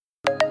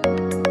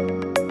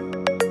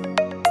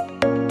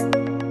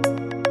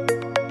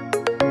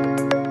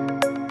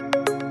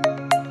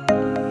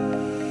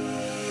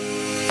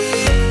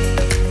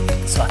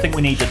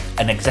we need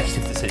an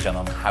executive decision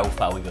on how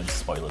far we're going to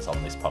spoilers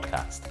on this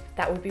podcast.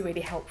 That would be really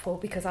helpful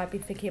because I've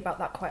been thinking about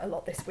that quite a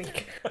lot this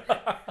week.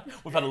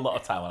 We've had a lot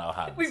of time on our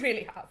hands. We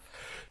really have.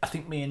 I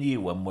think me and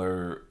you, when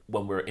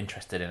we're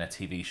interested in a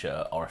TV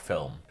show or a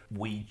film,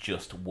 we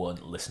just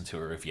won't listen to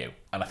a review.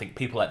 And I think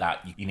people like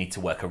that, you need to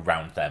work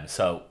around them.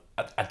 So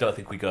I don't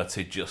think we go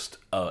to just,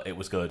 it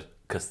was good,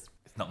 because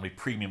it's not really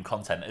premium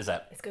content, is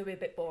it? It's going to be a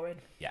bit boring.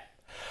 Yeah.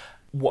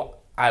 What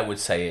I would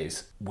say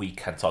is we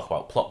can talk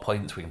about plot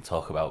points, we can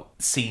talk about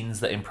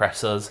scenes that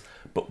impress us,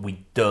 but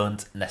we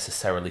don't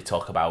necessarily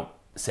talk about,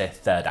 say,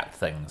 third act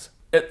things.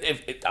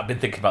 I've been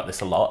thinking about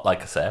this a lot,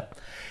 like I say.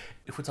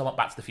 If we're talking about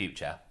Back to the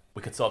Future,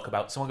 we could talk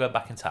about someone going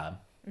back in time.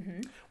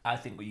 Mm-hmm. I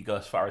think we go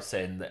as far as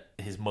saying that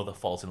his mother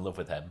falls in love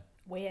with him.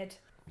 Weird.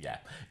 Yeah.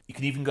 You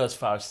can even go as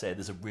far as say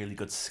there's a really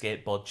good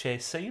skateboard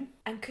chase scene.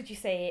 And could you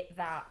say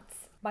that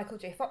Michael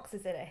J. Fox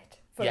is in it,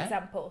 for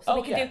example? So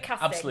we can do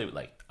casting.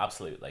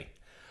 Absolutely.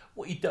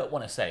 What you don't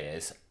want to say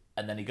is,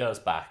 and then he goes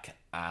back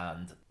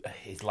and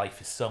his life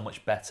is so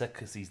much better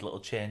because these little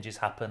changes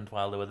happened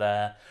while they were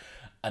there,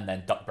 and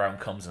then Doc Brown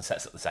comes and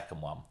sets up the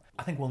second one.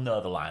 I think we'll know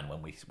the line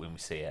when we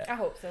see it. I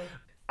hope so.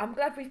 I'm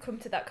glad we've come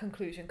to that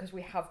conclusion because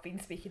we have been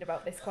speaking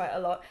about this quite a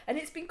lot, and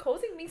it's been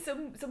causing me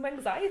some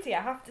anxiety,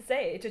 I have to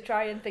say, to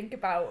try and think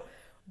about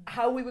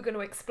how we were going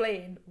to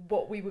explain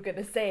what we were going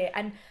to say.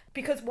 And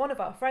because one of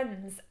our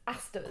friends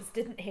asked us,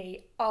 didn't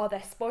he, are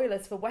there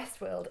spoilers for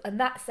Westworld? And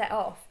that set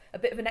off a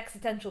bit of an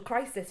existential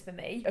crisis for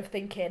me of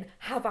thinking,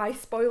 have I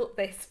spoilt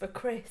this for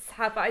Chris?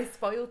 Have I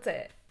spoilt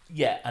it?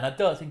 Yeah, and I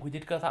don't think we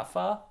did go that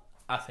far.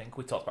 I think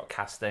we talked about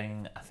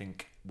casting. I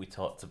think we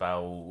talked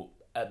about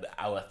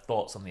our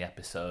thoughts on the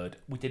episode.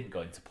 We didn't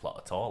go into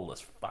plot at all, as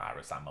far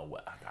as I'm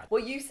aware.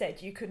 Well, you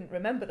said you couldn't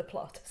remember the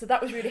plot, so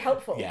that was really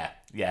helpful.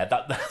 Yeah,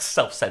 that's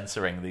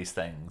self-censoring these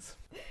things.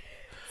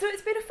 So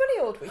it's been a funny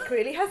old week,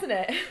 really, hasn't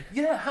it?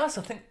 Yeah, it has.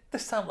 I think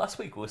this time last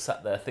week we were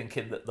sat there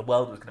thinking that the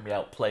world was going to be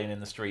out playing in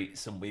the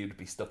streets and we would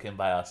be stuck in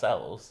by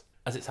ourselves.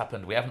 As it's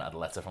happened, we haven't had a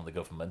letter from the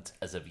government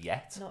as of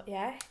yet. Not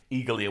yet.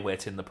 Eagerly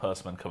awaiting the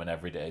postman coming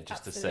every day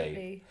just Absolutely. To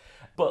see.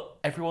 But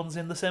everyone's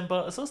in the same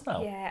boat as us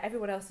now. Yeah,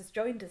 everyone else has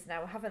joined us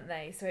now, haven't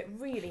they? So it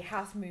really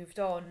has moved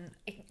on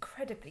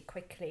incredibly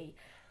quickly.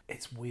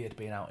 It's weird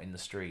being out in the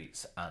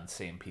streets and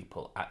seeing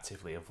people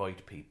actively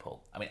avoid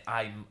people. I mean,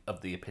 I'm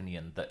of the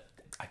opinion that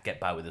I get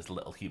by with as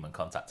little human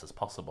contact as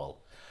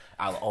possible.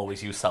 I'll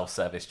always use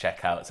self-service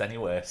checkouts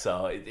anyway,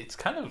 so it's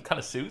kind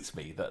of suits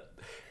me that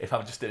if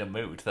I'm just in a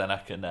mood, then I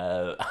can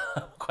I'm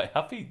quite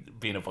happy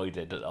being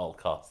avoided at all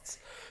costs.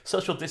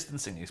 Social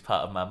distancing is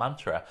part of my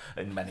mantra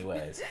in many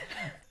ways.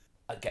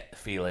 I get the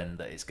feeling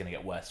that it's going to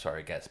get worse before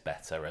it gets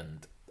better,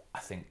 and I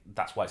think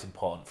that's why it's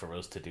important for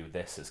us to do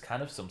this as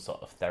kind of some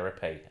sort of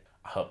therapy.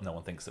 I hope no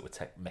one thinks that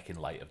we're making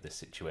light of this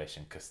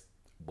situation, because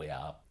we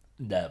are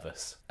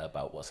nervous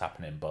about what's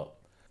happening, but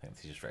I think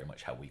this is just very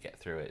much how we get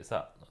through it. Does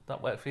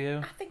that work for you?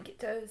 I think it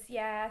does,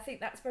 yeah. I think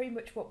that's very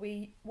much what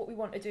we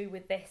want to do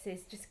with this,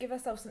 is just give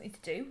ourselves something to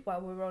do while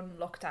we're on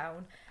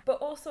lockdown. But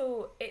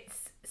also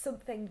it's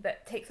something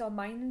that takes our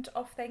mind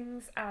off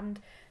things, and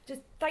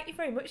just thank you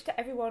very much to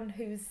everyone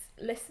who's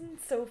listened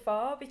so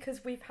far,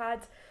 because we've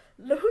had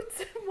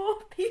loads more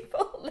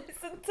people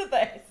listen to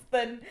this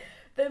than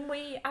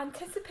we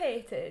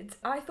anticipated.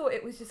 I thought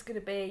it was just going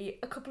to be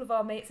a couple of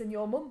our mates and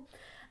your mum.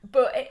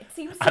 But it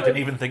seems to I didn't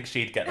even think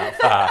she'd get that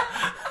far.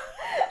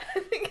 I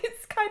think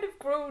it's kind of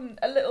grown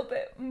a little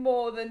bit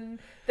more than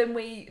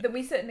we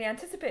certainly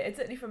anticipated,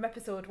 certainly from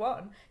episode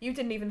 1. You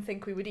didn't even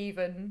think we would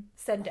even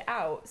send it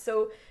out.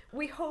 So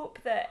we hope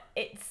that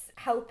it's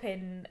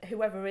helping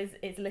whoever is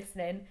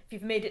listening. If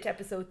you've made it to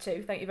episode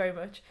 2, thank you very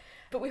much.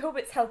 But we hope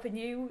it's helping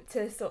you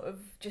to sort of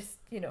just,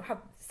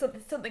 have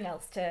something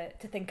else to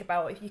think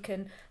about. If you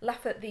can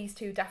laugh at these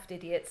two daft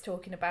idiots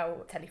talking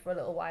about telly for a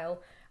little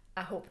while,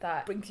 I hope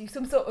that brings you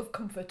some sort of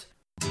comfort.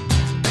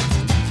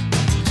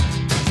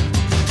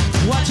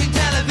 Watching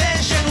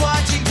television.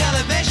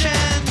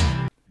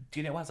 Do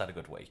you know who has had a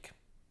good week?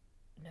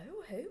 No,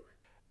 who?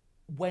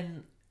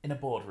 When in a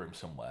boardroom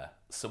somewhere,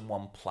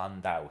 someone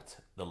planned out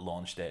the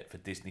launch date for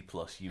Disney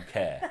Plus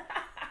UK.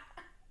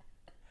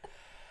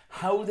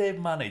 How they've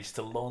managed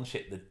to launch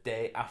it the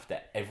day after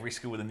every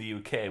school in the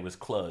UK was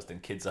closed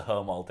and kids are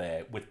home all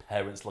day with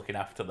parents looking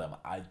after them,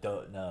 I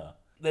don't know.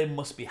 They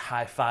must be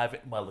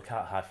high-fiving. Well, they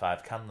can't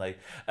high-five, can they?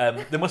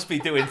 They must be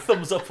doing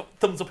thumbs up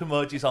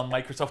emojis on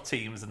Microsoft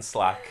Teams and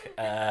Slack.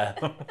 I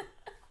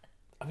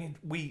mean,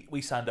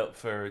 we signed up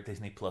for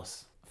Disney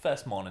Plus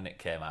first morning it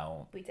came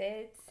out. We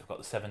did. We've got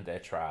the 7-day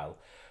trial.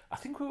 I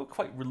think we were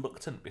quite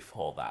reluctant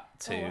before that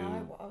to.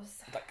 Oh, I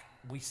was.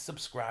 We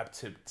subscribed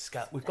to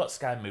Sky. We've got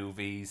Sky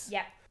Movies.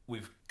 Yeah.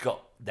 We've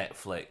got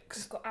Netflix.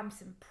 We've got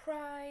Amazon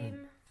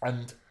Prime.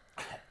 And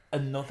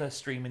another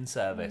streaming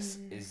service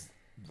is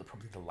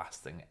probably the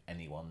last thing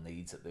anyone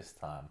needs at this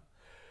time.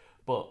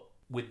 But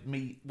with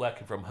me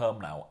working from home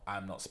now,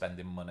 I'm not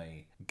spending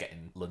money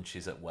getting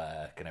lunches at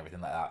work and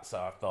everything like that. So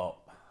I thought,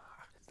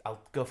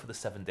 I'll go for the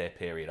 7-day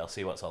period. I'll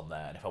see what's on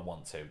there. And if I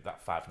want to,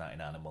 that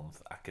 $5.99 a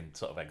month, I can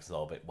sort of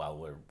absorb it while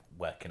we're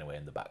working away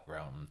in the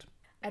background.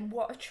 And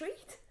what a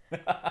treat.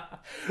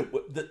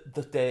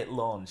 The day it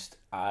launched,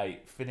 I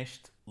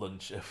finished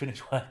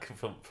work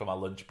from our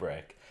lunch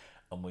break,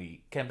 and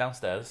we came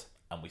downstairs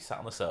and we sat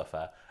on the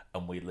sofa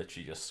and we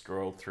literally just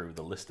scrolled through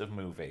the list of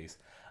movies,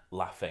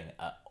 laughing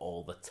at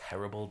all the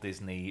terrible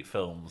Disney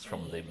films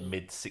from the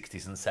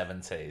mid-60s and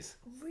 70s.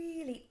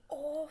 Really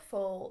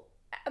awful.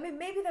 I mean,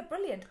 maybe they're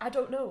brilliant. I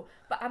don't know.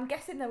 But I'm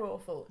guessing they're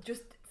awful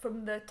just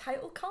from the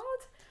title card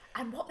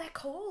and what they're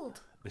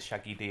called. The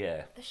Shaggy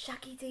DA. The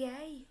Shaggy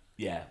DA.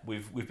 Yeah,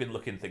 we've been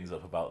looking things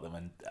up about them,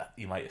 and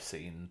you might have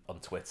seen on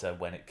Twitter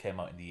when it came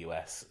out in the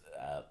US,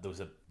 there was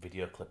a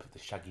video clip of the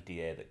Shaggy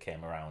DA that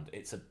came around.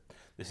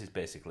 This is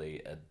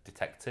basically a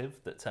detective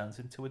that turns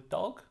into a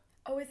dog.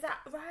 Oh, is that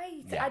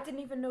right? Yeah. I didn't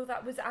even know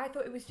that was... I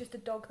thought it was just a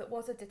dog that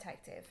was a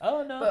detective.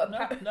 Oh, no,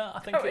 But no, I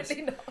think it's...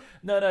 apparently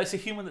not. No, it's a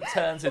human that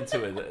turns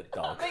into a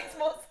dog. That makes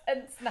more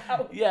sense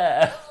now.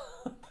 Yeah.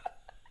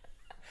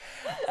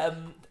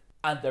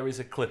 And there is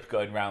a clip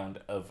going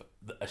round of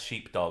a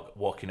sheepdog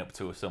walking up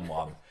to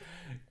someone,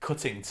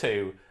 cutting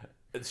to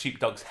the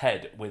sheepdog's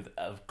head with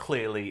a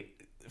clearly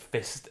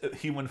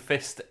human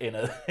fist in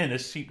a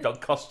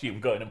sheepdog costume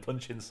going and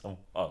punching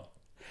someone,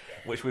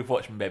 which we've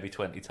watched maybe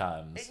 20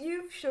 times.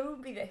 You've shown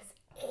me this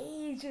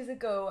ages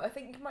ago. I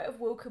think you might have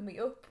woken me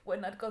up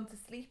when I'd gone to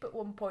sleep at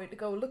one point to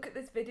go, look at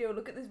this video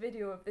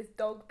of this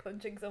dog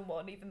punching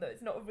someone, even though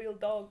it's not a real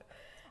dog.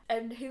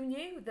 And who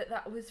knew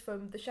that was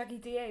from the Shaggy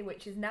DA,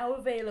 which is now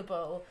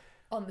available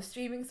on the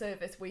streaming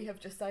service we have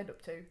just signed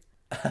up to.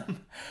 I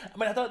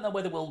mean, I don't know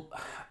whether we'll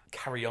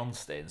carry on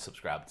staying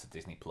subscribed to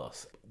Disney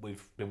Plus.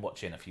 We've been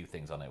watching a few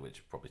things on it,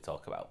 which we'll probably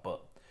talk about,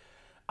 but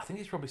I think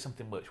it's probably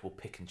something which we'll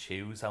pick and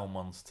choose how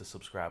months to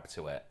subscribe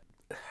to it.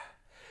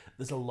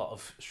 There's a lot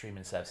of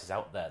streaming services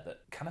out there that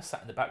kind of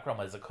sat in the background.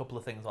 There's a couple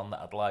of things on that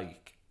I'd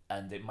like,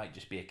 and it might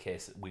just be a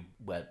case that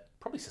where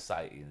probably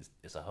society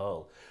as a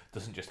whole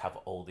doesn't just have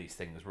all these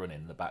things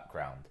running in the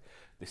background.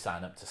 They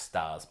sign up to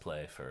Stars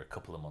Play for a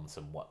couple of months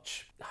and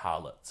watch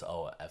Harlots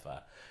or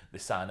whatever. They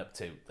sign up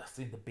to, I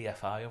think the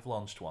BFI have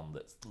launched one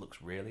that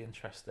looks really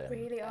interesting.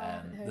 Really? I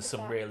haven't heard there's of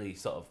some that. really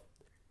sort of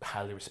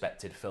highly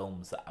respected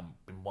films that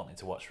I've been wanting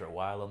to watch for a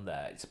while on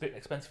there. It's a bit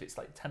expensive, it's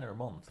like £10 a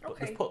month, but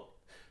Okay. they've put,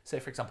 say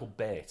for example,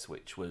 Bait,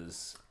 which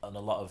was on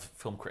a lot of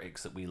film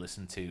critics that we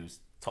listen to's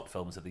top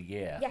films of the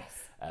year.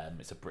 Yes.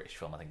 It's a British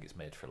film. I think it's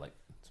made for like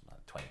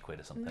 20 quid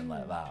or something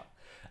like that.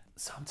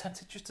 So I'm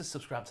tempted just to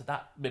subscribe to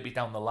that. Maybe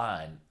down the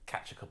line,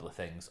 catch a couple of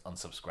things,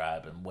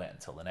 unsubscribe, and wait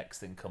until the next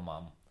thing come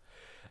on.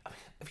 I mean,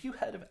 have you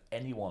heard of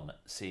anyone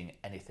seeing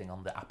anything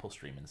on the Apple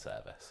streaming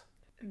service?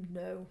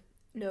 No,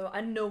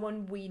 and no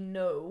one we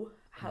know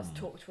has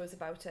talked to us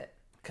about it.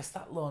 Because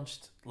that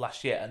launched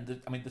last year, and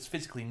there's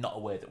physically not a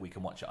way that we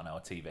can watch it on our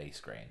TV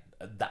screen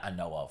that I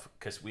know of,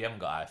 because we haven't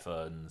got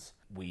iPhones,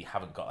 we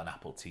haven't got an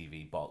Apple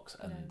TV box,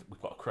 and we've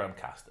got a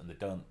Chromecast, and they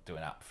don't do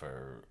an app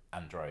for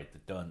Android, they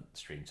don't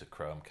stream to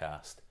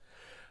Chromecast.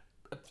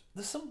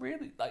 There's some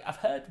really, I've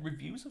heard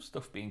reviews of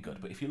stuff being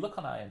good, but if you look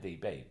on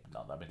IMDb,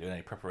 not that I've been doing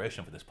any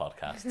preparation for this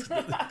podcast,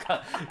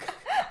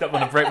 don't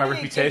want to break my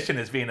reputation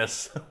as being a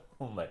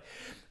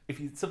if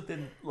you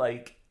something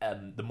like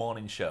The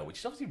Morning Show, which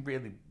is obviously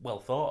really well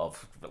thought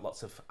of, but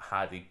lots of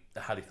highly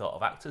thought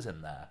of actors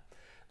in there,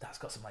 that's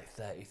got some like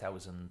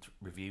 30,000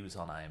 reviews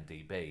on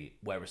IMDb,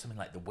 whereas something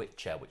like The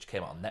Witcher, which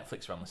came out on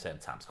Netflix around the same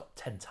time, it's got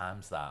 10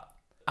 times that.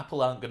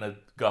 Apple aren't going to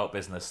go out of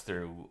business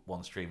through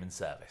one streaming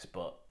service,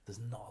 but there's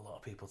not a lot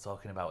of people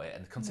talking about it,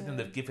 and considering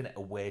they've given it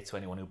away to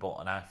anyone who bought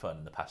an iPhone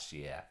in the past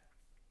year,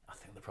 I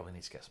think they probably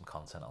need to get some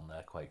content on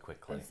there quite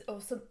quickly. Or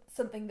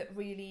something that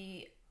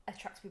really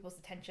attracts people's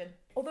attention.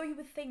 Although you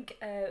would think,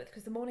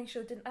 because The Morning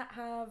Show didn't that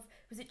have,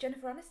 was it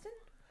Jennifer Aniston?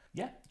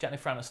 Yeah,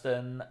 Jennifer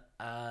Aniston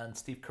and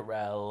Steve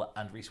Carell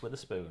and Reese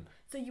Witherspoon.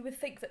 So you would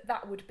think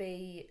that would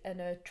be an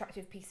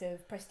attractive piece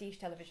of prestige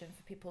television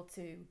for people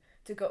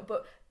to go.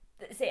 But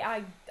say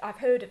I've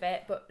heard of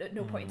it, but at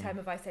no point in time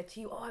have I said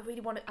to you, "Oh,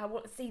 I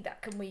want to see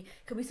that. Can we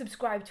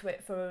subscribe to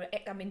it for?"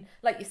 I mean,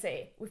 like you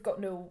say, we've got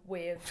no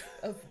way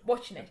of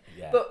watching it,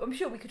 Yeah. but I'm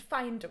sure we could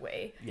find a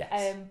way.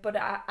 Yes. But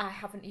I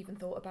haven't even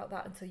thought about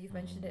that until you've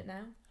mentioned it now.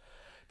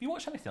 Have you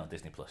watched anything on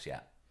Disney Plus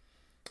yet?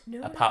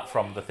 No. Apart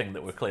from the thing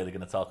that we're clearly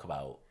going to talk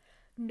about.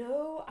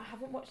 No, I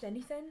haven't watched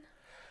anything.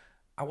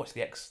 I watched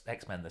the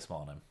X-Men this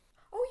morning.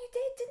 Oh, you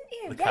did, didn't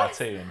you? The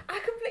cartoon. I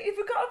completely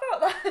forgot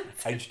about that.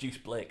 I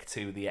introduced Blake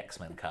to the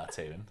X-Men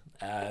cartoon.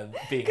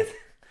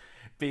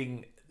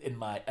 Being in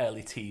my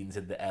early teens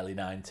in the early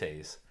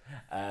 90s,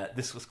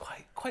 this was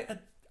quite an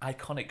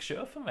iconic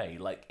show for me.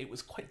 Like, it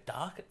was quite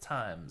dark at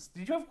times.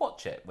 Did you ever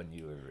watch it when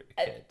you were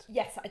a kid?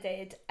 Yes, I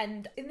did.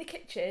 And in the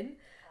kitchen,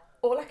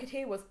 all I could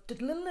hear was Not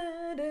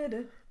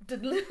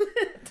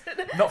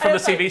from the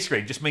TV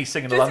screen, just me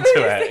singing along to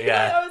it.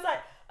 Yeah. I was like,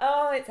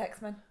 oh, it's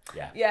X-Men.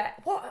 Yeah. Yeah.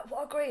 What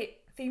a great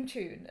theme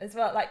tune as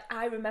well. Like,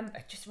 I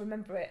just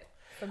remember it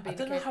from I being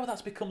don't a know kid. how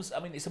that's become. I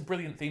mean, it's a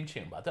brilliant theme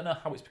tune, but I don't know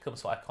how it's become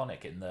so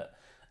iconic in that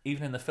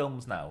even in the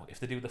films now, if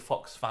they do the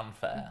Fox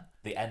fanfare,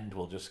 the end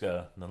will just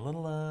go la la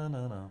la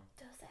la la.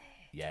 Does it?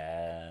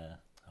 Yeah.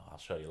 Oh, I'll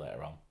show you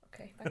later on.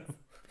 Okay, thanks.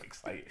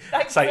 Exciting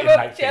Thanks so night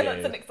much. for Yeah, you.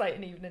 that's an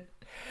exciting evening.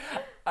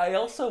 I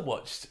also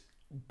watched,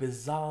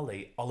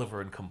 bizarrely,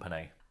 Oliver and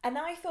Company. And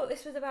I thought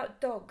this was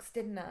about dogs,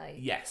 didn't I?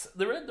 Yes,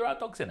 there are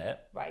dogs in it.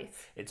 Right.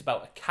 It's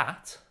about a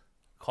cat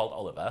called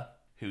Oliver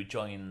who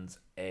joins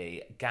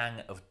a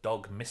gang of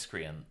dog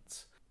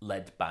miscreants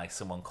led by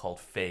someone called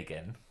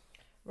Fagin,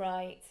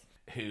 Right.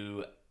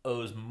 who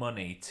owes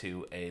money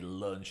to a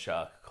loan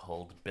shark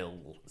called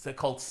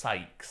called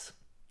Sykes.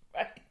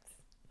 Right.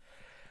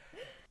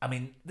 I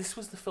mean, this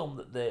was the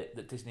film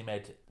that Disney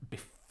made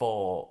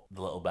before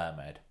The Little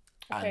Mermaid.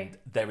 Okay. And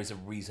there is a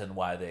reason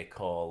why they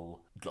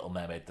call Little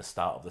Mermaid the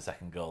start of the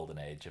second golden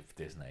age of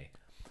Disney.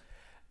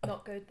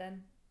 Not good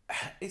then.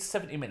 It's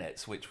 70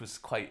 minutes, which was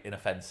quite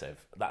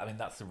inoffensive.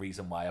 That's the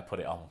reason why I put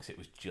it on, because it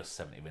was just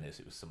 70 minutes.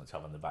 It was something to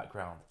have in the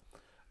background.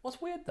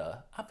 What's weird, though,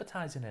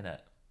 advertising in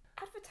it.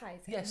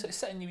 Advertising. Yeah, so it's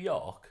set in New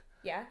York,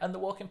 Yeah. and they're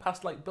walking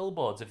past, like,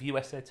 billboards of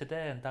USA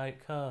Today and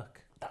Diet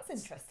Coke. That's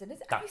interesting. Have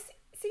That- you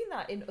seen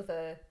that in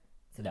other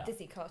sort of No.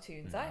 Disney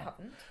cartoons? I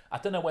haven't. I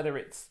don't know whether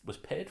it was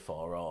paid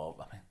for, or,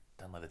 I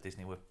don't know whether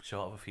Disney were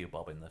short of a few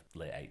bob in the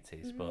late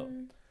 80s, but,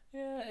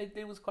 yeah,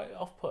 it was quite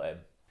off-putting.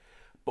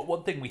 But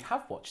one thing we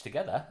have watched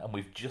together, and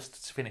we've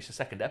just finished the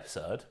second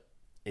episode,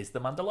 is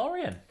The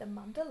Mandalorian. The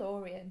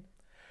Mandalorian.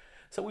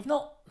 So we've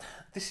not.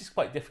 This is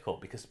quite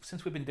difficult because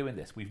since we've been doing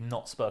this, we've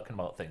not spoken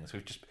about things.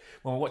 We've just,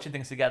 when we're watching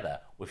things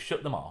together, we've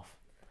shut them off,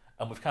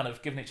 and we've kind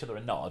of given each other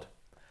a nod,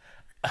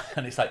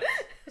 and it's like,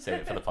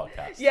 save it for the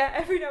podcast. Yeah,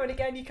 every now and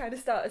again you kind of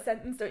start a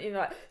sentence, don't you?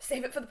 Like,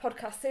 save it for the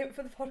podcast, save it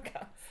for the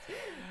podcast.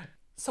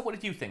 So what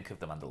did you think of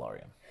The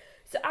Mandalorian?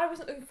 So I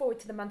wasn't looking forward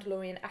to The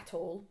Mandalorian at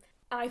all.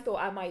 I thought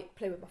I might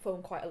play with my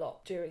phone quite a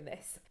lot during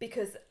this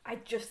because I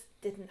just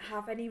didn't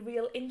have any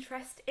real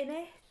interest in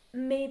it.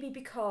 Maybe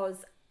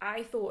because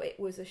I thought it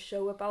was a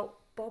show about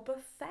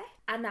Boba Fett,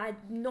 and I'm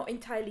not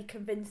entirely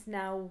convinced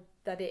now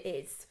that it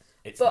is.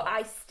 But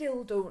I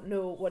still don't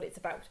know what it's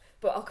about.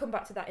 But I'll come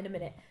back to that in a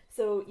minute.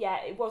 So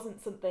yeah, it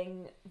wasn't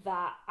something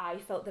that I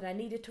felt that I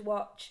needed to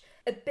watch.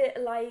 A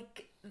bit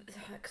like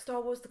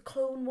Star Wars, The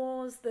Clone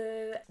Wars,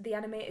 the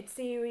animated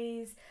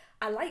series.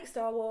 I like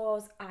Star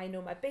Wars. I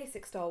know my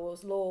basic Star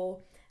Wars lore.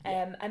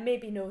 I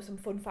maybe know some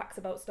fun facts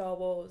about Star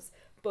Wars,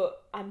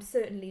 but I'm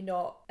certainly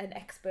not an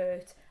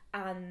expert,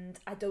 and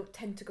I don't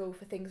tend to go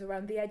for things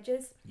around the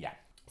edges. Yeah.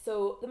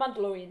 So The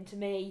Mandalorian, to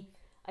me,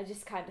 I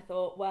just kind of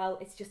thought, well,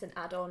 it's just an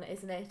add-on,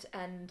 isn't it?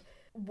 And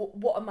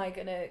what am I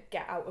going to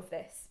get out of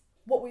this?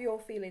 What were your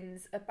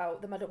feelings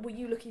about The Mandalorian? Were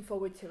you looking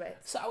forward to it?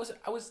 So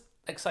I was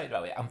excited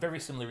about it. I'm very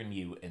similar in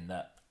you in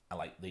that I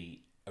like the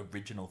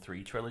original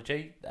 3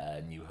 trilogy,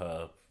 New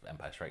Hope,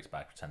 Empire Strikes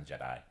Back, Return of the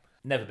Jedi.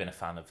 Never been a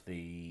fan of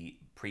the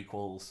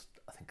prequels.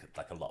 I think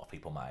like a lot of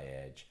people my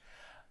age.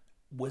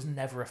 Was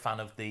never a fan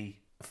of the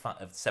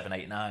 7,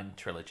 8, 9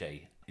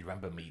 trilogy. You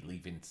remember me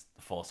leaving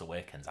Force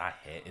Awakens? I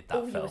hated that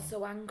film. You were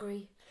so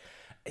angry.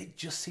 It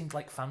just seemed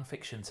like fan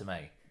fiction to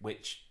me,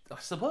 which I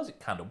suppose it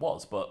kind of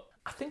was, but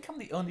I think I'm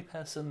the only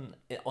person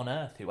on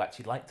Earth who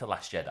actually liked The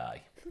Last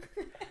Jedi.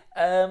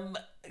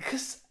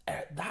 Because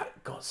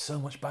that got so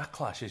much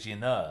backlash, as you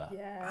know.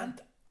 Yeah. And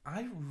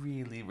I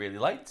really, really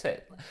liked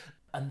it.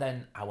 And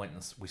then we went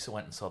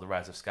and saw The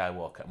Rise of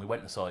Skywalker, and we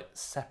went and saw it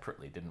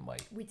separately, didn't we?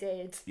 We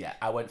did. Yeah,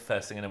 I went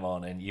first thing in the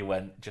morning. You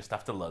went just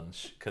after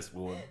lunch because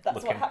we were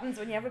That's what happens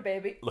when you have a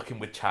baby. looking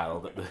with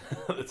child at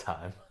the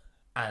time,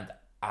 and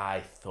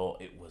I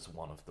thought it was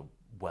one of the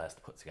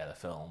worst put together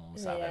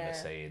films I've ever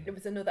seen. It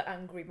was another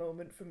angry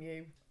moment from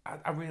you.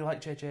 I really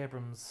like J.J.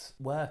 Abrams'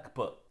 work,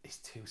 but his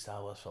 2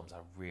 Star Wars films I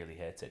really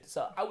hated.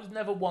 So I was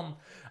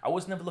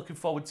never looking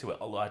forward to it,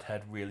 although I'd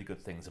heard really good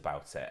things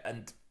about it.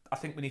 And I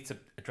think we need to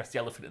address the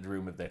elephant in the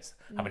room of this,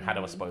 having had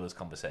our spoilers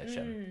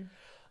conversation.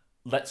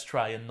 Let's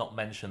try and not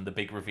mention the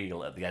big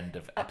reveal at the end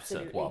of episode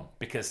Absolutely. 1,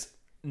 because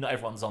not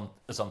everyone's on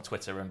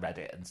Twitter and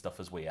Reddit and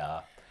stuff as we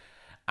are.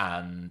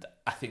 And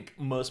I think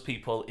most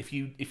people, if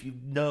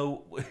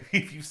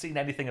you've seen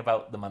anything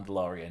about The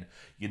Mandalorian,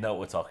 you know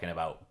what we're talking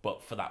about.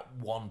 But for that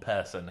one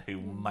person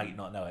who might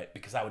not know it,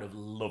 because I would have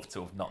loved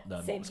to have not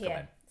known what was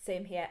coming.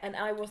 Same here. And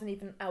I wasn't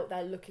even out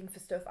there looking for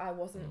stuff. I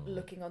wasn't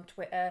looking on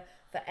Twitter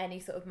for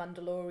any sort of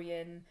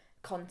Mandalorian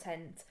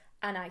content.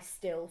 And I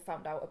still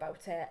found out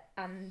about it.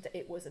 And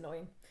it was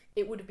annoying.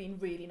 It would have been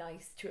really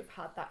nice to have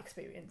had that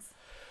experience.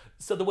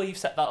 So the way you've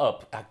set that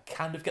up, I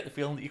kind of get the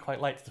feeling that you quite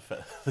liked the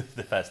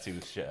first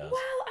 2 shows.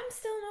 Well, I'm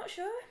still not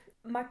sure.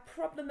 My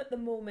problem at the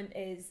moment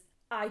is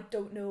I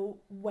don't know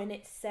when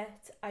it's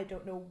set. I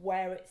don't know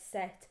where it's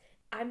set.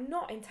 I'm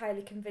not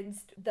entirely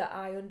convinced that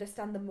I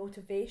understand the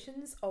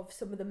motivations of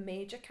some of the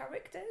major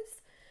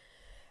characters,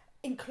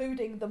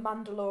 including the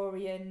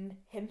Mandalorian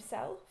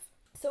himself.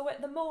 So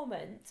at the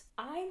moment,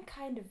 I'm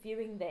kind of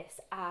viewing this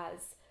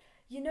as,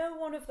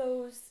 one of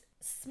those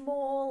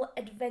small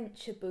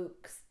adventure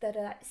books that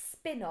are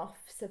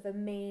spin-offs of a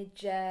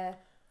major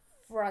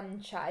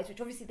franchise, which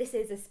obviously this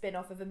is a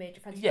spin-off of a major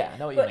franchise. Yeah, I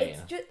know what you mean.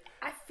 It's just,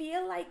 I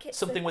feel like it's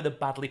something with a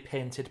badly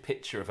painted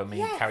picture of a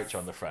main character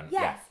on the front.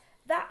 Yes, Yeah.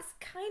 that's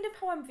kind of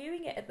how I'm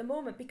viewing it at the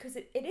moment, because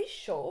it is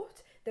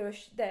short. The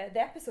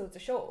episodes are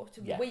short.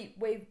 Yeah.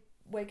 We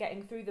we're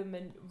getting through them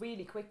and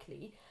really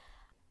quickly.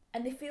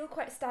 And they feel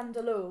quite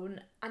standalone,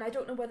 and I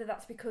don't know whether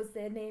that's because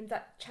they're named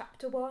like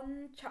Chapter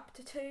 1,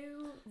 Chapter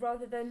 2,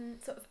 rather than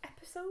sort of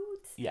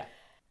episodes. Yeah.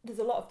 There's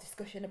a lot of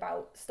discussion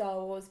about Star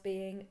Wars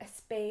being a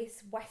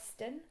space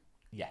western.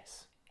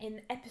 Yes.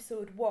 In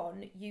episode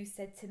 1, you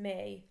said to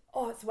me,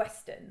 "Oh, it's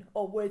western,"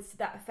 or words to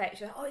that effect.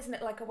 You're like, "Oh, isn't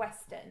it like a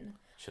western?"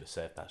 Should have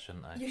saved that,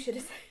 shouldn't I? You should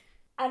have said.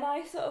 And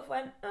I sort of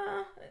went,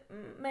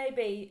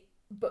 maybe.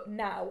 But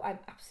now I'm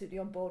absolutely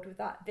on board with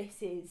that.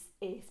 This is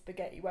a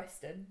spaghetti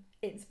western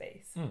in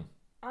space.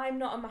 I'm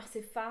not a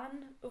massive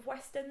fan of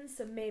westerns,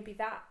 so maybe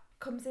that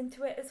comes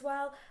into it as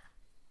well.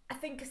 I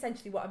think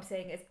essentially what I'm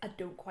saying is I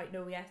don't quite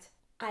know yet.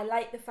 I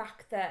like the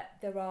fact that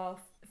there are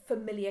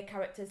familiar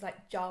characters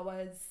like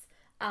Jawas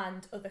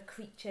and other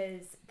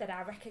creatures that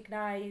I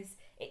recognise.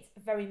 It's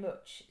very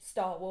much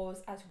Star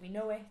Wars as we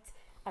know it.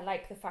 I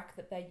like the fact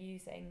that they're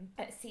using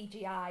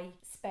CGI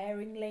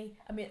sparingly.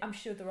 I mean, I'm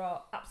sure there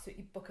are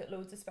absolutely bucket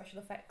loads of special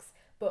effects,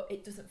 but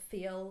it doesn't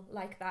feel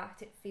like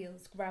that. It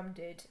feels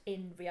grounded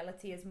in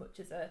reality as much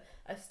as a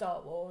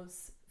Star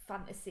Wars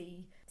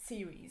fantasy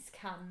series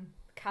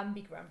can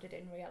be grounded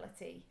in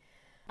reality.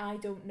 I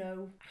don't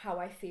know how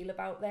I feel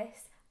about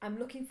this. I'm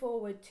looking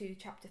forward to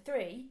Chapter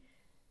 3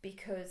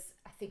 because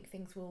I think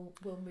things will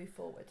move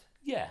forward.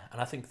 Yeah, and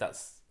I think I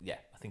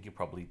think you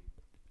probably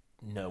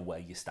know where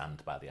you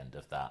stand by the end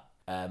of that.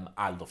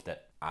 I loved it.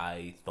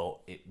 I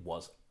thought it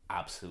was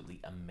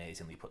absolutely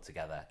amazingly put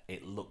together.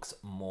 It looks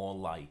more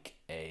like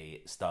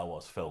a Star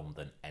Wars film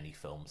than any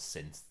film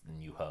since The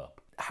New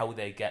Hope. How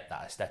they get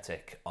that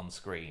aesthetic on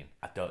screen,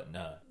 I don't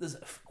know. There's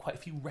quite a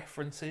few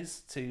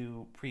references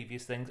to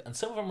previous things, and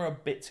some of them are a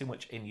bit too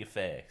much in your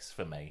face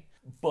for me,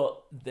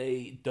 but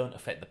they don't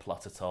affect the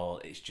plot at all.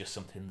 It's just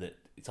something that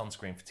it's on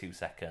screen for 2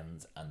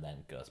 seconds and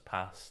then goes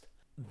past.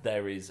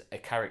 There is a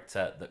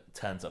character that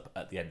turns up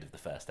at the end of the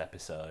first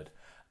episode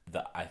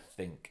that I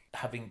think,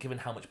 having given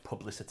how much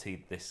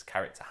publicity this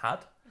character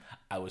had,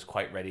 I was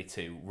quite ready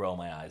to roll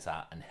my eyes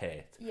at and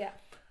hate. Yeah.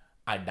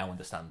 I now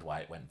understand why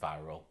it went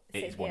viral.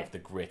 It is one of the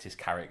greatest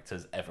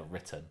characters ever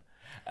written.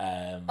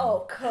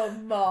 Oh,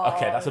 come on.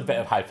 Okay, that's a bit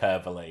of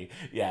hyperbole.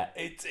 Yeah,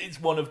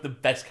 it's one of the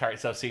best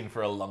characters I've seen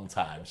for a long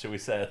time, shall we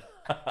say?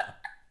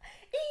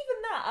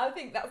 Even that, I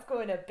think that's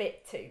going a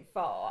bit too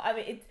far. I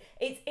mean,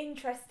 it's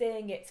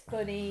interesting, it's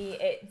funny,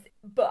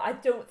 but I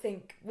don't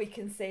think we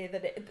can say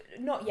that it.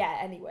 Not yet,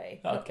 anyway.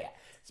 Not Okay, yet.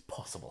 it's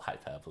possible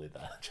hyperbole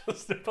there.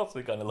 Just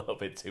possibly gone a little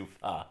bit too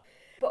far.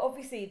 But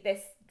obviously,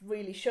 this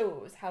really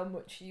shows how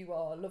much you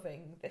are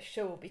loving this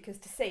show, because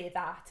to say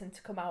that and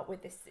to come out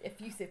with this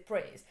effusive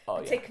praise,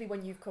 particularly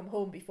when you've come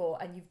home before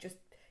and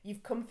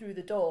you've come through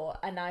the door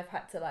and I've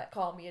had to like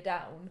calm you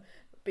down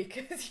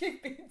because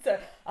you've been so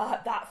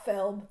that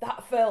film,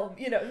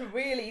 you know,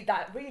 really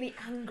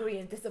angry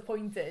and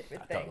disappointed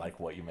with I things. don't like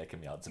what you're making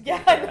me out to be.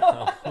 Yeah, I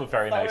know. I'm a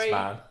very nice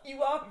man.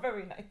 You are a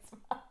very nice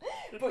man.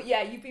 But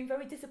yeah, you've been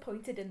very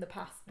disappointed in the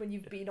past when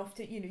you've been off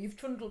to, you know, you've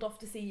trundled off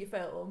to see your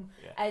film,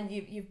 and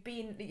you've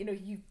been, you know,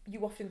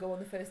 you often go on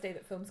the first day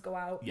that films go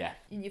out. Yeah.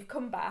 And you've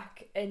come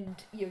back and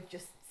you're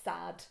just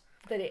sad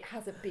that it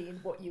hasn't been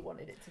what you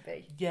wanted it to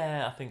be.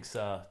 Yeah, I think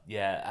so.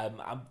 Yeah,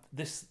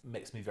 this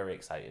makes me very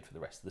excited for the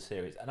rest of the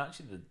series, and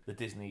actually the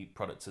Disney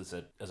products as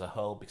a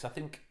whole, because I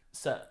think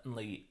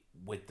certainly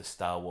with the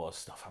Star Wars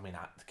stuff, I mean,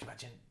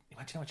 imagine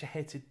how much I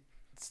hated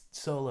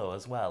Solo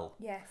as well.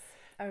 Yes,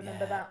 I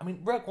remember that. I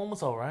mean, Rogue One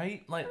was all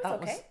right. Like that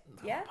was okay.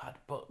 not Yeah. bad,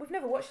 but We've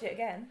never watched it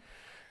again.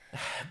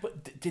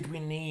 did we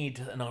need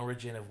an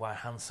origin of why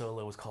Han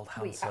Solo was called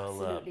Han Solo?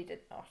 We absolutely did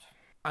not.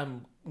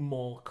 I'm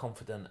more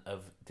confident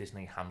of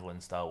Disney handling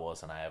Star Wars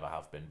than I ever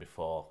have been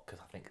before, because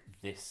I think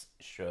this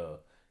show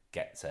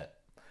gets it.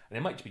 And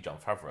it might just be Jon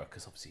Favreau,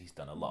 because obviously he's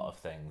done a lot of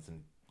things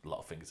and a lot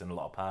of fingers and a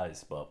lot of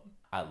pies, but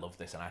I love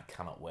this and I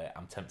cannot wait.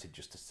 I'm tempted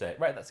just to say,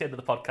 right, that's the end of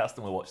the podcast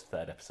and we'll watch the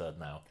 3rd episode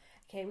now.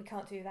 Okay, we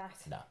can't do that.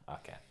 No,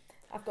 okay.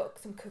 I've got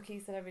some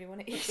cookies that I really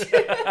want to eat.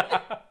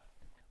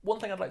 One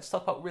thing I'd like to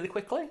talk about really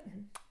quickly,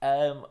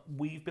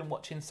 we've been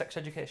watching Sex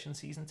Education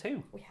Season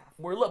 2. We have.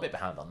 We're a little bit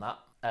behind on that.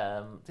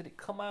 Did it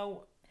come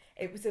out?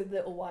 It was a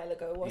little while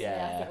ago, wasn't it? I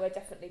Yeah. think we're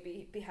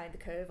definitely behind the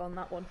curve on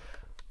that one.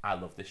 I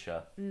love this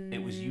show.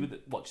 It was you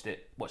that watched the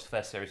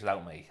first series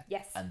without me.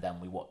 Yes. And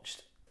then we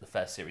watched the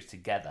first series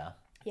together.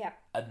 Yeah.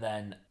 And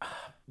then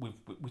we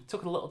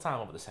took a little time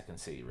over the second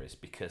series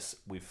because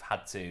we've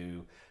had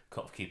to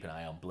kind of keep an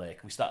eye on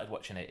Blake. We started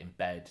watching it in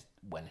bed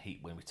when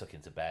we took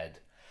him to bed.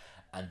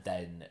 And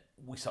then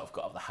we sort of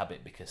got out of the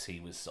habit because he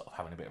was sort of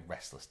having a bit of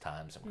restless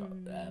times.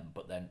 And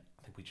but then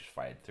I think we just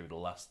fired through the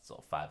last sort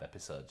of 5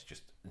 episodes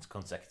just in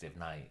consecutive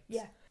nights.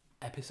 Yeah.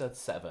 Episode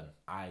 7,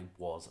 I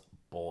was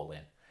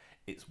bawling.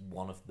 It's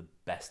one of the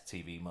best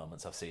TV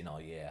moments I've seen all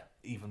year.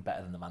 Even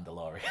better than The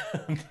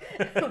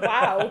Mandalorian.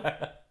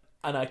 Wow.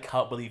 And I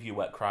can't believe you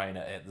weren't crying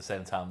at the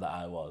same time that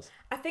I was.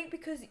 I think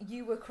because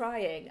you were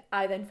crying,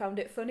 I then found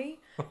it funny.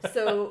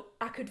 So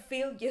I could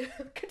feel your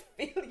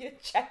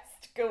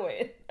chest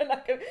going, and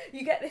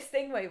you get this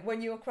thing where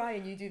when you're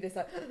crying, you do this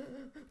like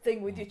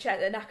thing with your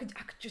chest, and I could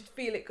just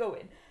feel it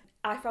going.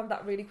 I found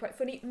that really quite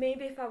funny.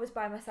 Maybe if I was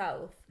by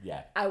myself,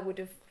 Yeah. I would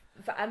have.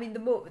 I mean,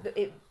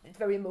 it's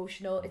very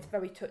emotional. It's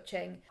very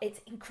touching.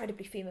 It's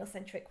incredibly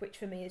female-centric, which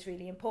for me is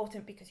really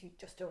important because you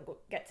just don't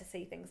get to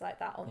see things like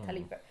that on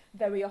telly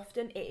very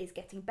often. It is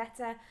getting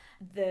better.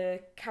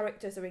 The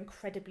characters are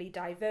incredibly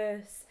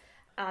diverse,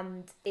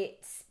 and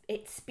it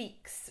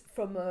speaks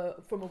from a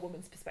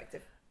woman's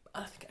perspective.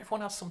 I think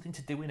everyone has something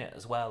to do in it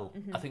as well.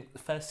 I think the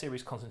first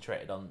series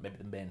concentrated on maybe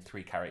the main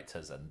 3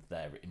 characters and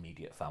their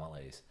immediate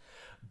families,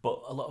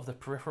 but a lot of the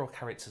peripheral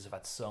characters have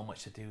had so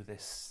much to do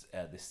this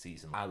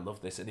season. I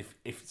love this, and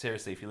if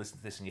seriously, if you listen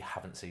to this and you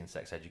haven't seen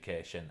Sex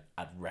Education,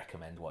 I'd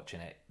recommend watching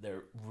it.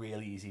 They're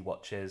really easy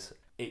watches.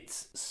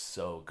 It's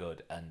so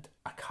good, and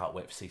I can't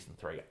wait for season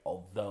 3.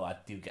 Although I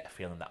do get a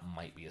feeling that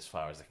might be as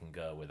far as I can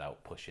go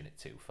without pushing it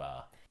too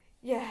far.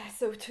 Yeah,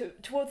 so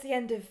towards the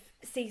end of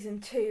season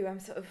 2, I'm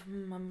sort of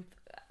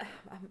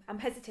I'm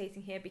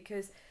hesitating here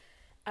because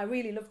I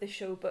really love this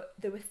show, but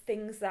there were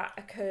things that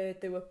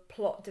occurred, there were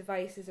plot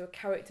devices or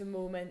character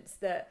moments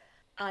that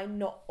I'm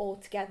not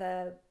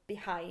altogether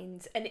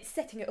behind, and it's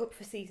setting it up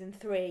for season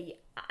 3,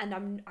 and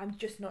I'm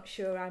just not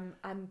sure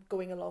I'm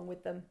going along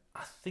with them.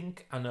 I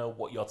think I know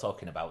what you're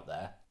talking about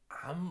there.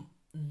 I'm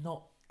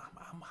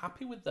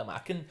happy with them.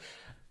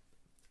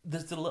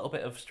 There's a little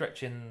bit of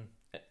stretching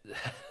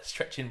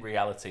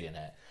reality in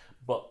it,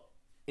 but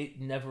it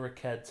never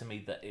occurred to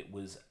me that it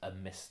was a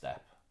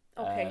misstep.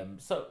 Okay.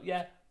 So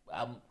yeah,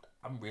 I'm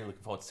really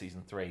looking forward to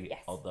season 3.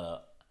 Yes. Although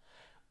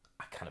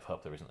I kind of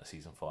hope there isn't a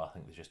season 4. I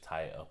think they just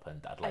tie it up,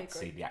 and I'd like to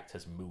see the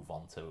actors move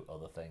on to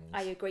other things.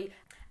 I agree,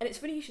 and it's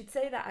funny you should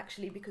say that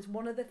actually, because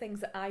one of the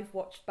things that I've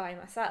watched by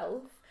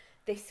myself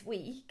this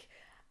week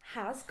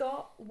has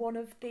got one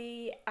of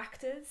the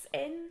actors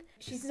in.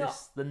 Is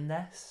this The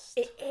Nest?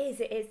 It is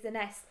The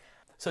Nest.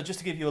 So just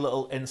to give you a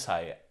little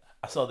insight,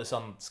 I saw this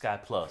on Sky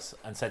Plus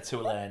and said to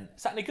Elaine,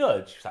 "Is that any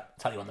good?" She's like,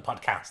 "Tell you on the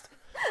podcast."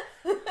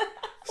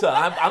 So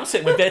I'm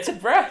sitting with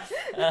bated breath.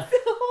 The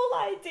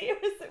whole idea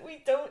is that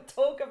we don't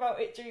talk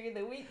about it during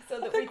the week, so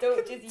that we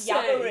don't just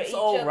yabber at it's each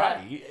all other.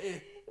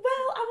 right.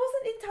 Well, I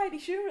wasn't entirely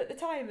sure at the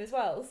time as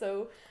well.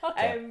 So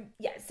Okay.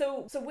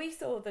 so we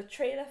saw the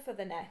trailer for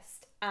The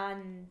Nest,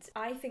 and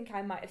I think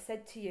I might have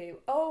said to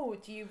you, "Oh,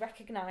 do you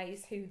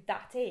recognise who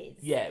that is?"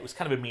 Yeah, it was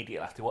kind of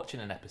immediate after watching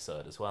an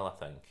episode as well, I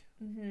think.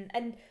 Mm-hmm.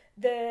 And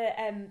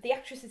the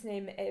actress's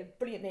name,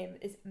 brilliant name,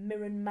 is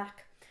Mirren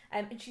Mack,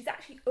 and she's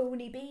actually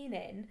only been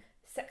in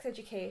Sex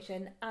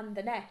Education and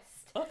The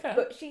Nest. Okay.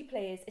 But she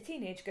plays a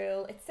teenage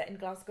girl. It's set in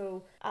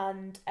Glasgow,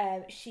 and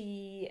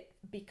she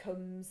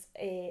becomes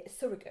a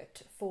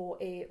surrogate for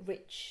a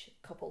rich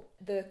couple.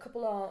 The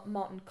couple are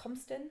Martin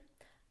Compston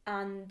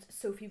and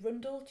Sophie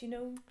Rundle. Do you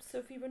know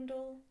Sophie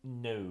Rundle?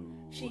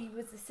 No. She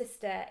was the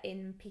sister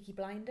in Peaky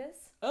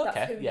Blinders. Okay.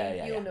 That's who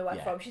you'll know her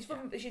yeah, from. She's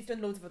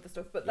done loads of other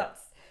stuff, but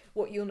that's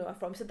what you'll know her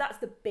from. So that's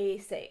the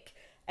basic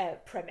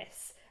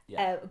premise.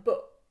 Yeah.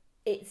 But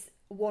it's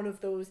one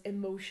of those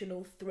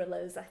emotional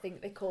thrillers, I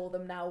think they call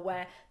them now,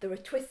 where there are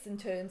twists and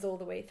turns all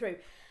the way through.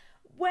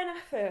 When I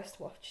first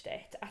watched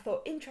it, I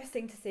thought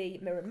interesting to see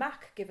Mirren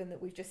Mack, given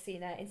that we've just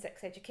seen her in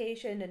Sex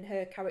Education, and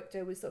her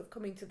character was sort of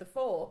coming to the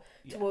fore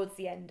towards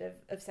the end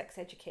of Sex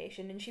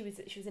Education, and she was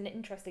an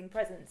interesting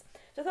presence.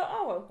 So I thought,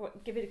 I'll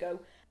give it a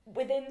go.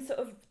 Within sort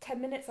of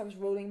 10 minutes, I was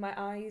rolling my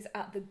eyes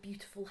at the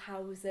beautiful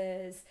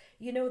houses,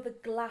 the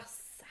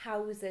glass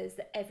houses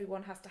that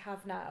everyone has to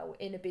have now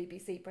in a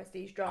BBC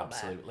prestige drama.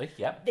 Absolutely,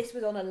 yep. This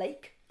was on a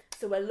lake,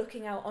 so we're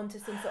looking out onto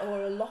some sort of,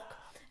 or a loch,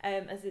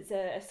 as it's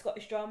a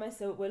Scottish drama,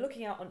 so we're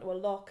looking out onto a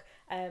loch.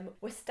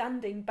 We're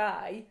standing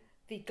by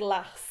the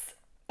glass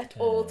at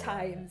all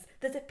times.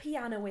 There's a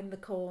piano in the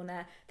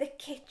corner. The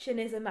kitchen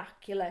is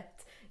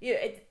immaculate.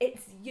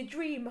 It's your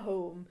dream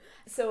home.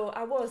 So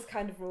I was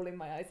kind of rolling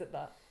my eyes at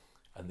that.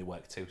 And they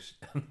work two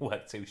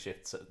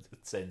shifts at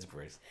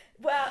Sainsbury's.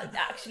 Well,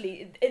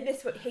 actually, in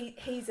this one,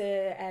 he's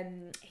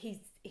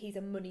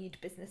a moneyed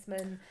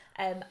businessman,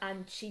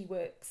 and she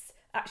works.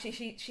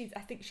 Actually, I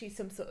think she's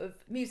some sort of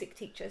music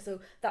teacher, so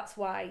that's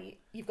why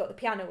you've got the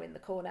piano in the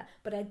corner.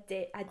 But I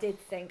did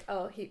think,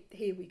 oh,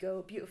 here we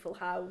go, beautiful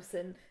house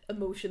and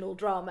emotional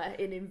drama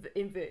in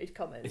inverted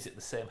commas. Is it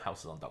the same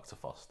house as on Dr.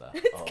 Foster?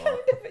 Kind of,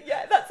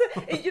 yeah, that's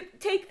it. You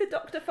take the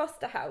Dr.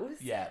 Foster house,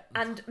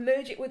 and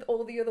merge it with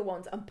all the other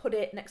ones and put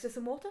it next to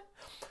some water.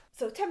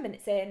 So 10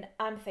 minutes in,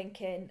 I'm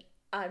thinking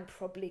I'm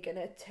probably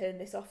gonna turn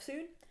this off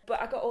soon.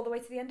 But I got all the way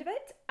to the end of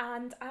it,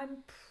 and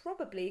I'm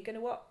probably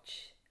gonna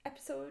watch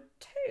episode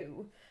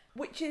 2,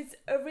 which is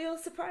a real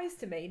surprise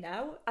to me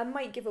now. I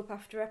might give up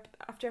after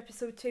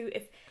episode 2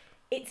 if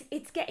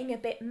it's getting a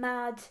bit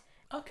mad.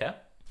 Okay.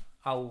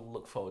 I'll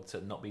look forward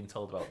to not being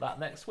told about that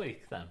next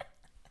week then.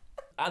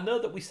 I know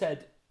that we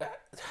said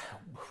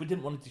we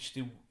didn't want to just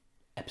do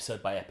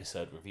episode by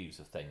episode reviews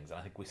of things, and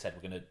I think we said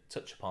we're going to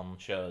touch upon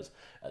shows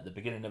at the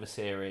beginning of a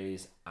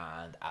series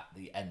and at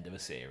the end of a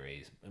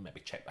series, and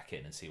maybe check back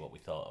in and see what we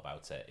thought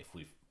about it if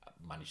we've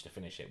managed to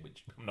finish it,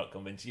 which I'm not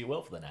convinced you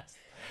will for The Nest.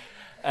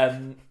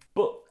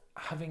 But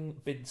having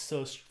been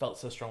felt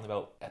so strongly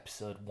about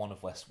episode 1 of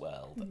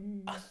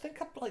Westworld, I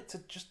think I'd like to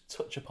just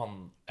touch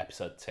upon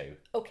episode 2.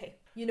 Okay,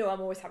 you know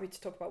I'm always happy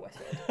to talk about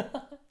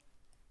Westworld.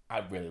 I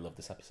really love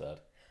this episode.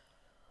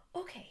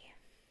 Okay.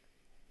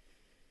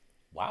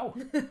 Wow.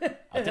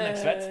 I didn't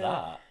expect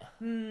that.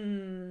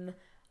 I'm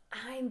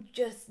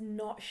just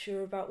not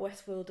sure about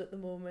Westworld at the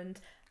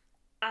moment.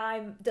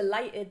 I'm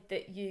delighted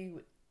that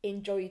you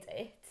enjoyed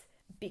it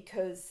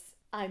because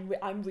I'm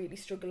really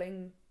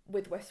struggling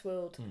with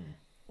Westworld.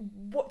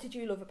 What did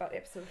you love about the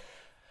episode?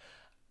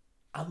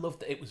 I loved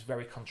that it was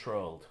very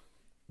controlled.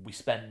 We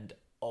spend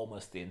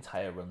almost the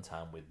entire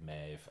runtime with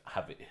Maeve,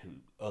 who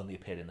only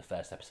appeared in the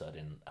first episode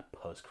in a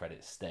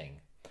post-credit sting.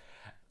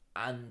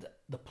 And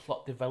the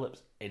plot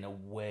develops in a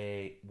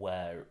way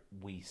where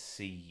we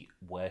see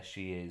where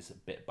she is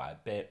bit by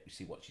bit. We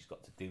see what she's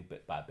got to do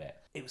bit by bit.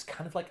 It was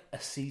kind of like a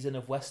season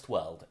of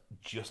Westworld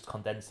just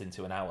condensed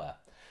into an hour,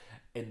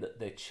 in that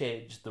they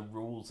changed the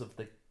rules of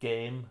the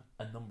game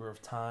a number of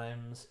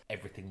times.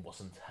 Everything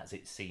wasn't as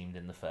it seemed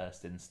in the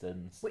first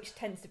instance. Which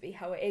tends to be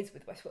how it is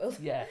with Westworld.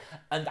 Yeah,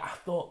 and I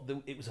thought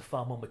that it was a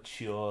far more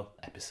mature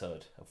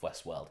episode of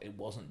Westworld. It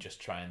wasn't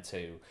just trying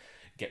to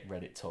get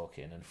Reddit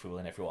talking and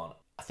fooling everyone.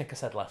 I think I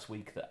said last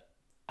week that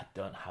I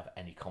don't have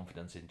any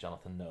confidence in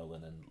Jonathan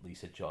Nolan and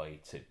Lisa Joy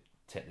to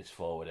take this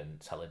forward and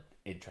tell an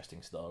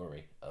interesting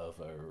story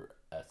over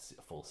a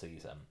full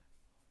season.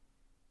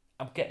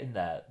 I'm getting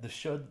there. The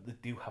show that they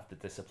do have the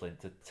discipline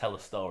to tell a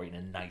story in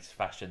a nice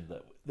fashion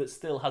that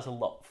still has a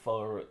lot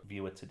for a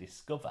viewer to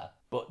discover,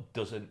 but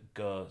doesn't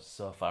go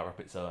so far up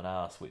its own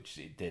arse, which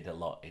it did a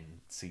lot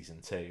in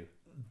season 2.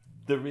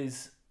 There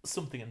is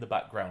something in the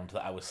background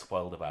that I was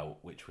spoiled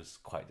about, which was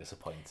quite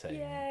disappointing.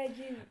 Yeah,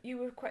 you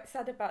were quite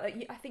sad about that.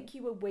 I think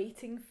you were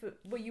waiting for...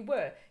 Well, you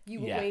were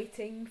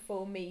waiting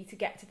for me to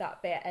get to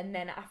that bit, and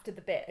then after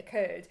the bit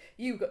occurred,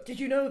 you got, did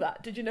you know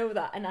that? Did you know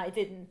that? And I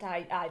didn't.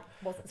 I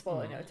wasn't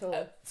spoiling it at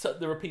all. So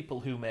there are people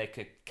who make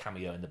a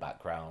cameo in the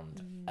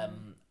background.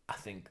 I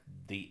think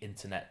the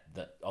internet,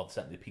 or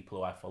certainly the people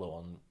who I follow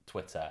on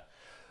Twitter,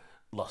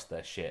 lost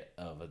their shit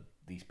over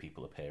these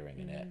people appearing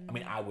in it. I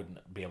mean, I wouldn't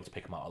be able to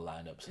pick them out of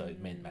lineup, so it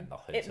meant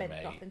nothing to me. It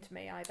meant nothing to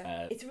me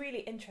either. It's really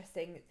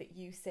interesting that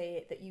you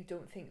say that you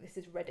don't think this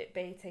is Reddit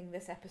baiting,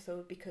 this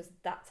episode, because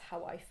that's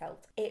how I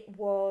felt. It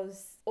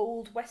was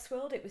old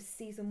Westworld. It was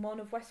season 1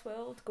 of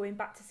Westworld, going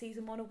back to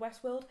season 1 of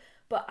Westworld,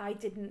 but I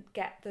didn't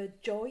get the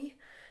joy.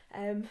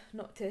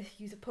 Not to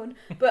use a pun,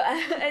 but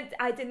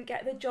I didn't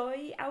get the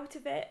joy out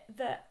of it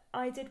that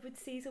I did with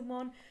season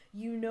 1.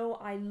 You know,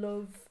 I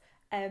love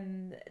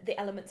the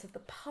elements of the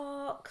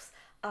parks.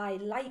 I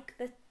like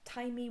the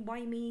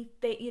timey-wimey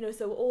thing,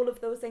 so all of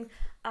those things.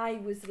 I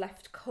was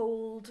left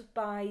cold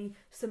by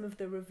some of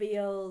the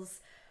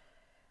reveals.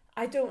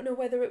 I don't know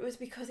whether it was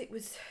because it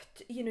was,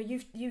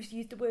 you've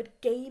used the word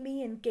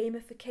gamey and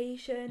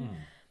gamification.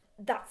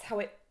 That's how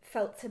it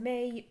felt to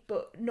me,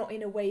 but not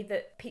in a way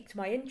that piqued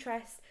my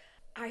interest.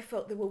 I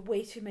felt there were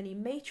way too many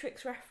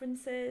Matrix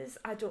references.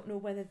 I don't know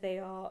whether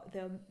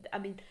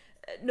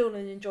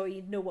Nolan and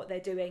Joy know what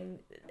they're doing.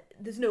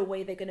 There's no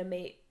way they're going to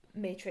make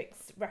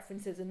Matrix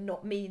references and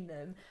not mean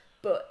them,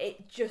 but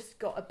it just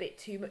got a bit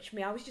too much for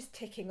me. I was just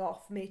ticking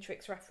off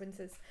Matrix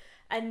references,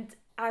 and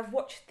I've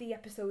watched the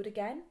episode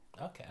again.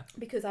 Okay.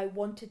 Because I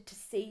wanted to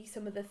see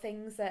some of the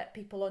things that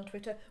people on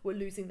Twitter were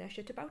losing their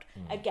shit about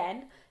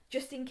again,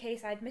 just in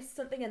case I'd missed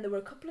something. And there were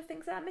a couple of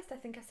things that I missed. I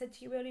think I said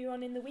to you earlier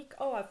on in the week,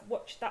 I've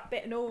watched that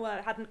bit and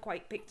I hadn't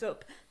quite picked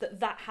up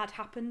that had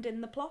happened in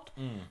the plot.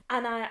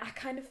 And I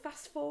kind of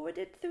fast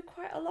forwarded through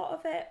quite a lot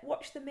of it,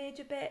 watched the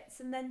major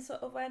bits, and then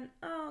sort of went,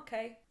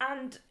 okay.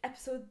 And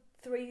episode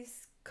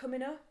 3's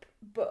coming up,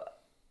 but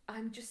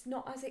I'm just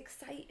not as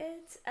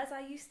excited as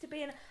I used to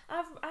be, and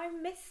I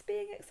miss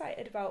being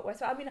excited about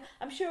Westworld. I mean,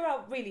 I'm sure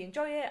I'll really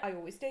enjoy it, I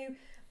always do,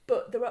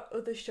 but there are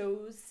other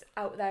shows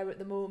out there at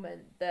the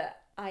moment that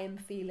I am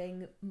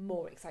feeling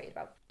more excited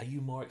about. Are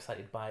you more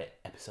excited by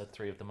episode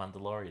 3 of The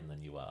Mandalorian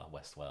than you are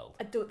Westworld?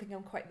 I don't think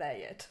I'm quite there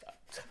yet.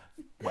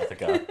 Worth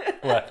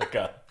a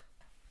go.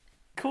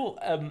 Cool.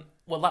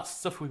 Well, that's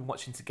stuff we've been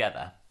watching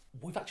together.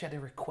 We've actually had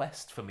a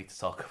request for me to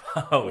talk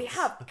about. We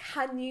have.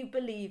 Can you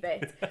believe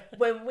it?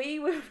 When we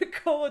were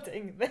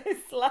recording this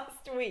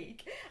last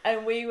week,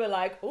 and we were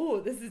like,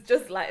 this is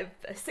just like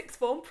a sixth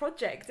form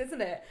project,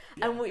 isn't it?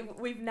 Yeah. And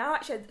we've now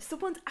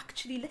someone's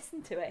actually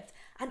listened to it.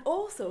 And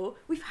also,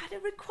 we've had a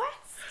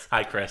request.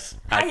 Hi, Chris.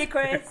 Hiya,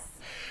 Chris.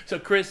 So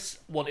Chris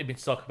wanted me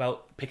to talk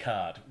about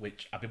Picard,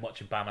 which I've been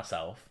watching by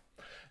myself.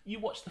 You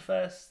watched the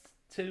first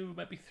 2,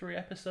 maybe 3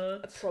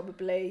 episodes?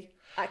 Probably.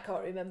 I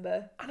can't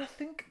remember. And I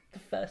think the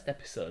first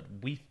episode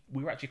we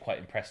were actually quite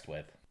impressed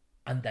with.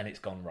 And then it's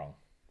gone wrong.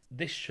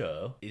 This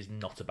show is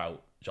not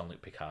about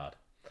Jean-Luc Picard.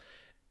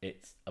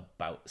 It's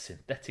about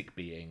synthetic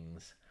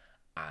beings,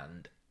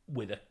 and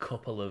with a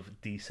couple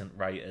of decent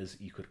writers,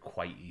 you could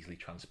quite easily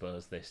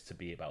transpose this to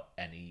be about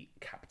any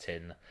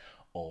captain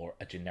or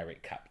a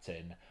generic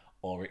captain,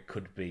 or it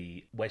could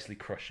be Wesley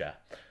Crusher,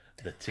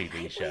 the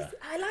TV show.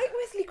 I like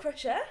Wesley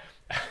Crusher,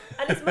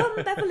 and his mum,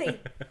 Beverly.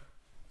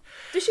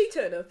 Does she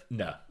turn up?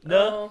 No.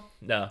 Oh.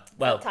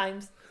 Well,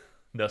 Times.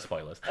 no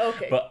spoilers.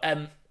 Okay. But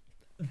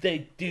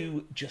they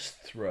do just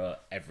throw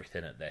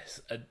everything at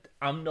this.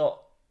 I'm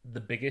not the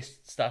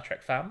biggest Star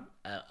Trek fan.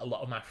 A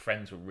lot of my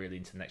friends were really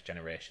into Next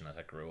Generation as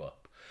I grew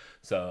up.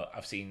 So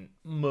I've seen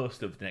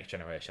most of the Next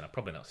Generation. I've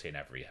probably not seen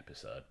every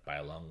episode by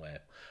a long way.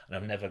 And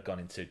I've never gone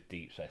into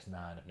Deep Space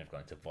Nine. I've never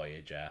gone into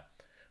Voyager.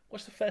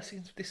 Watched the first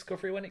season of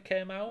Discovery when it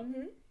came out.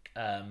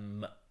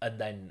 And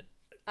then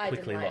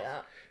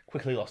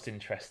quickly lost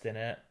interest in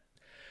it.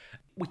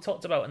 We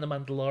talked about in The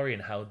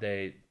Mandalorian how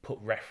they put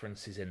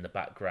references in the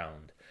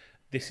background.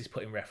 This is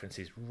putting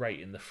references right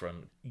in the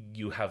front.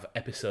 You have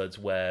episodes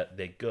where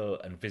they go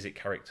and visit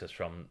characters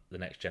from the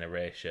Next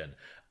Generation,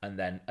 and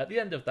then at the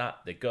end of that,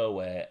 they go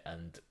away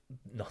and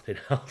nothing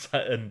else.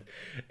 And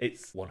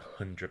it's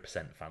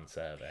 100% fan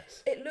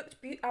service. It looked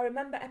I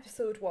remember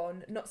episode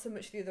 1, not so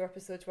much the other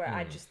episodes where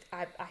I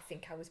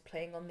think I was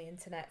playing on the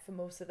internet for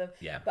most of them.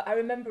 Yeah. But I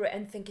remember it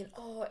and thinking,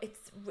 oh,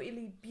 it's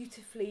really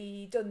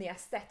beautifully done. The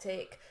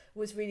aesthetic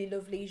was really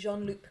lovely.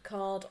 Jean-Luc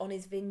Picard on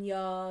his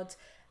vineyard.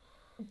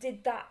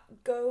 Did that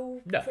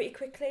go pretty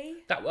quickly?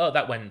 That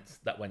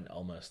went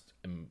almost.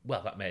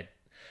 That made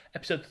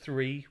episode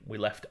 3. We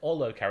left all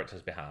those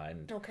characters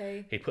behind.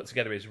 Okay. He put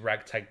together his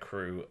ragtag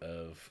crew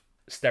of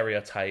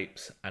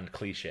stereotypes and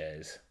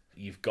cliches.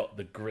 You've got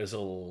the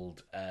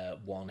grizzled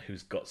one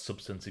who's got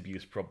substance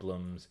abuse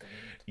problems.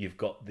 You've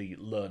got the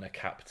loner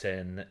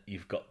captain.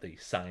 You've got the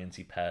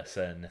sciencey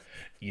person.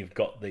 You've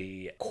got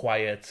the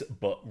quiet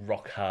but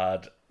rock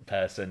hard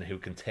person who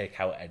can take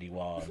out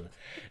anyone.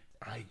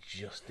 I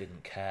just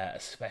didn't care,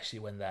 especially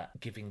when they're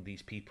giving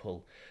these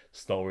people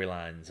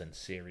storylines and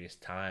serious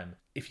time.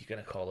 If you're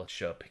going to call a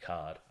show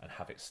Picard and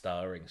have it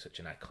starring such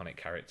an iconic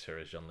character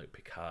as Jean-Luc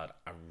Picard,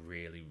 I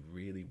really,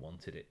 really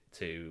wanted it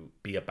to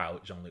be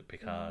about Jean-Luc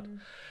Picard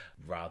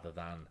rather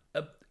than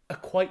a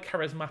quite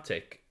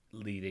charismatic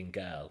leading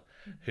girl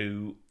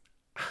who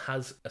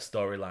has a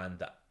storyline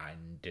that I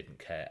didn't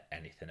care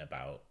anything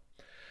about.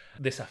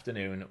 This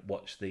afternoon,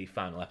 watched the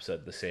final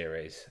episode of the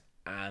series,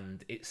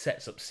 and it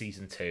sets up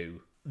season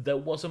 2. There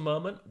was a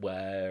moment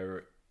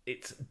where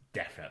it's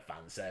definite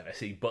fan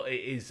servicey, but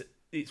it's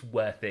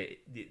worth it.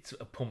 It's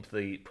a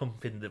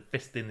pumping the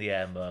fist in the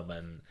air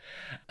moment,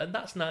 and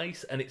that's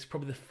nice. And it's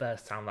probably the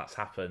first time that's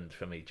happened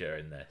for me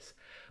during this.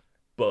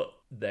 But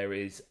there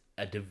is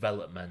a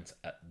development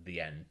at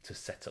the end to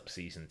set up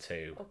season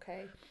 2.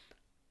 Okay.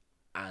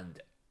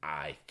 And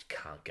I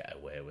can't get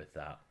away with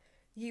that.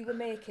 You were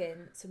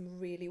making some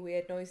really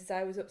weird noises.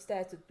 I was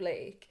upstairs with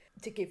Blake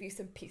to give you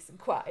some peace and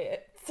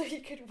quiet so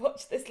you could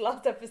watch this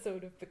last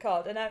episode of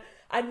Picard. And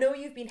I know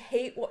you've been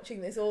hate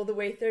watching this all the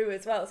way through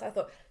as well, so I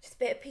thought, just a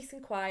bit of peace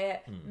and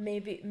quiet.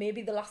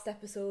 Maybe the last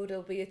episode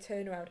will be a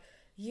turnaround.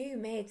 You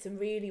made some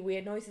really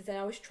weird noises, and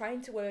I was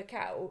trying to work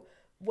out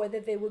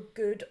whether they were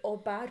good or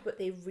bad, but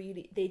they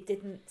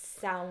didn't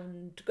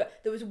sound good.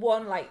 There was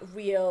one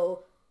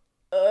real,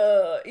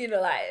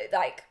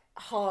 like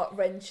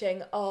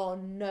heart-wrenching, oh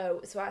no.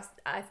 So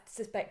I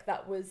suspect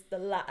that was the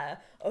latter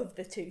of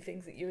the two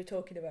things that you were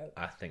talking about.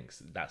 I think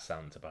that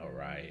sounds about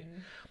right.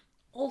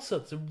 Also,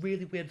 there's a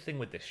really weird thing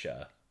with this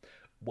show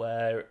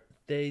where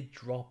they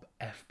drop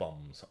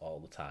F-bombs all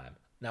the time.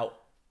 Now,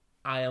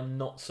 I am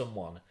not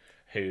someone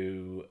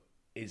who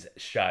is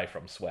shy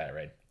from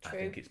swearing. True.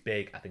 I think it's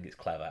big, I think it's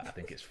clever, I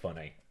think it's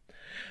funny.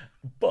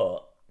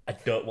 But I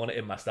don't want it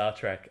in my Star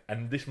Trek.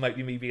 And this might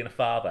be me being a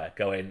father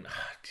going,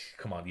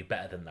 come on, you're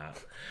better than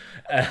that.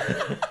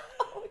 Oh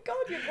my God,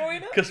 you're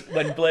growing up. Because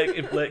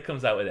if Blake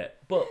comes out with it.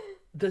 But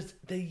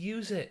they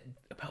use it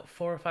about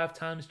 4 or 5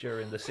 times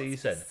during the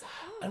season.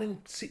 And in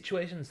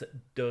situations that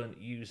don't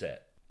use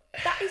it.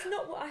 That is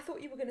not what I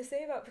thought you were going to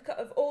say about Picard.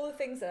 Of all the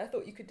things that I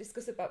thought you could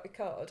discuss about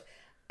Picard,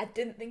 I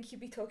didn't think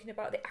you'd be talking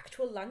about the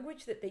actual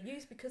language that they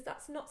use, because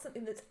that's not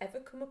something that's ever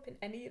come up in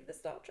any of the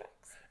Star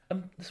Treks.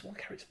 There's one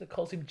character that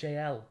calls him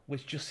JL,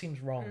 which just seems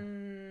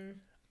wrong.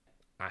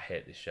 I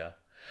hate this show.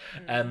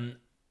 I'm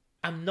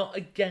not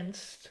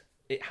against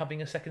it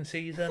having a second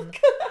season.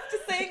 After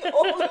saying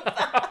all of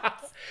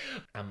that.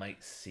 I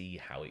might see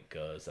how it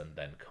goes and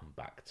then come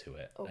back to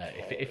it.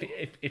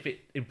 Okay. If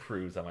it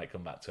improves, I might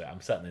come back to it. I'm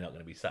certainly not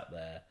going to be sat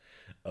there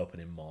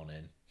opening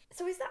morning.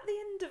 So is that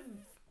the end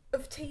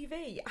of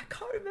TV? I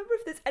can't remember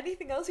if there's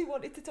anything else you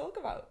wanted to talk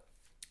about.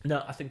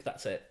 No, I think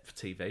that's it for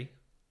TV.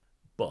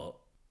 But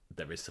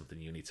there is something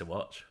you need to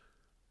watch.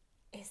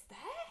 Is there?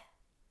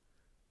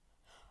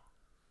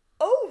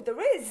 Oh, there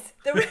is.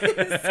 There is.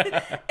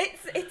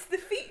 It's the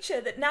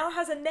feature that now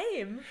has a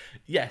name.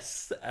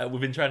 Yes,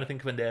 we've been trying to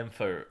think of a name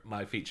for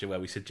my feature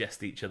where we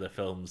suggest each other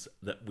films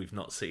that we've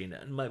not seen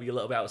and maybe a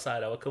little bit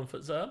outside our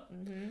comfort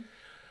zone.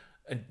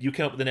 And you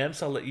came up with the name,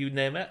 so I'll let you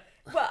name it.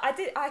 Well, I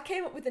did. I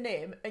came up with the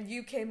name, and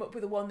you came up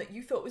with the one that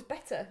you thought was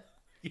better,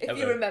 if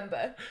you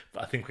remember.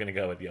 But I think we're going to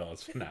go with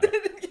yours for now.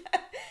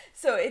 Yeah.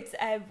 So it's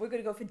we're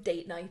going to go for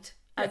date night,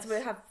 as we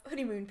have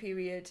honeymoon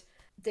period.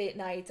 Date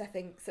night, I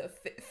think, sort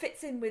of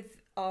fits in with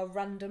our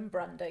random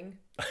branding.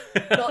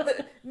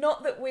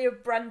 not that we're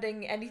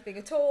branding anything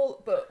at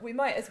all, but we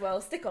might as well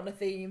stick on a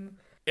theme.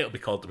 It'll be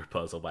called The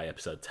Proposal by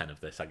episode 10 of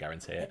this, I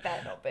guarantee it. It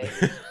better not be.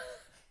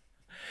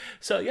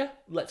 So yeah,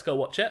 let's go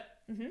watch it.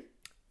 Mm-hmm.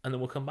 And then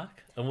we'll come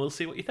back and we'll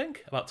see what you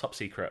think about Top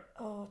Secret.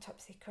 Oh,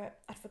 Top Secret.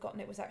 I'd forgotten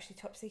it was actually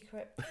Top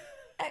Secret.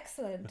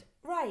 Excellent.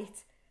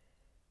 Right.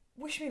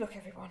 Wish me luck,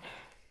 everyone.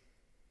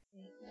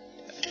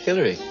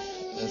 Hillary.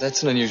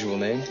 That's an unusual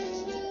name.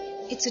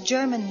 It's a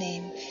German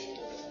name.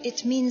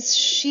 It means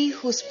she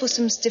whose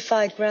bosoms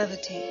defy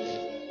gravity.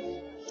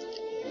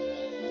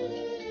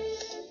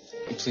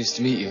 I'm pleased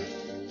to meet you.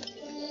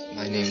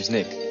 My name's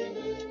Nick.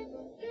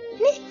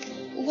 Nick?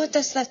 What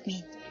does that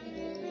mean?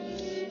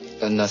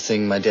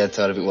 Nothing. My dad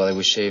thought of it while I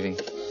was shaving.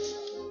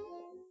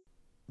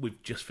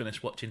 We've just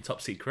finished watching Top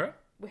Secret.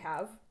 We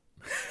have.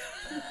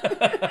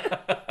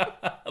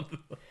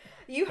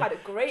 You had a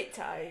great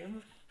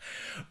time.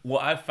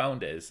 What I've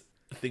found is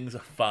things are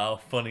far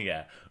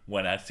funnier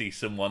when I see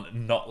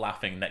someone not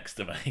laughing next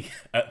to me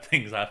at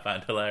things I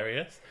find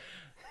hilarious.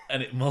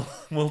 And it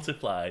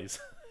multiplies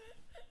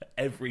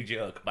every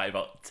joke by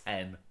about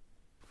 10.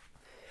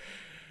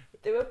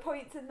 There were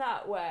points in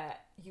that where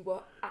you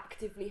were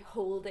actively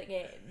holding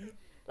in.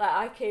 Like,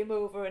 I came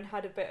over and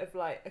had a bit of,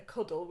 like, a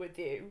cuddle with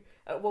you.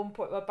 At one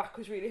point, my back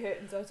was really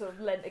hurting, so I sort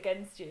of leant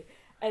against you.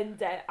 And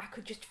I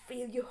could just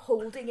feel you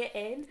holding it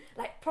in.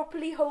 Like,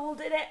 properly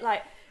holding it.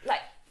 Like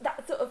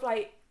that sort of,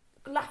 like,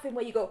 laughing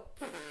where you go,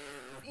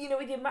 you know,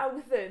 with your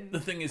mouth and... The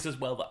thing is as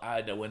well that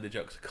I know when the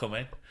jokes are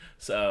coming.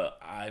 So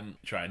I'm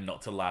trying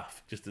not to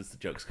laugh just as the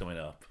joke's coming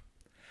up.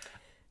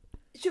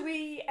 Should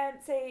we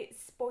say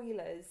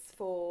spoilers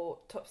for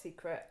Top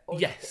Secret? Or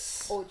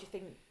Yes. Or do you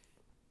think...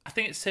 I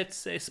think it's safe to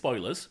say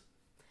spoilers.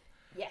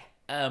 Yeah.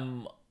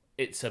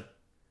 It's a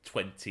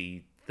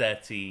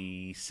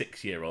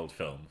 36-year-old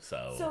film,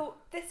 so... So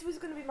this was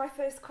going to be my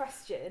first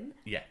question.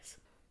 Yes.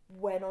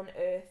 When on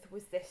earth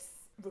was this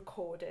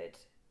recorded?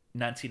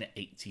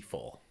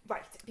 1984.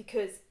 Right,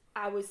 because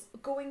I was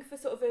going for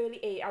sort of early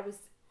 8. I was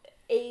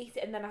 8,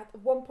 and then at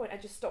one point I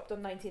just stopped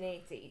on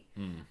 1980.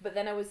 But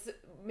then I was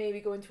maybe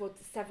going towards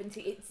the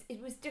 70.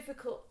 It was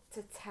difficult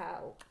to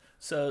tell.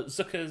 So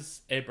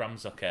Abraham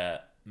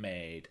Zucker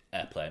made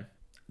Airplane,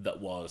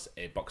 that was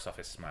a box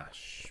office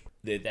smash.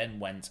 They then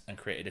went and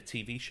created a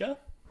TV show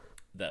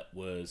that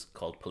was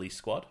called Police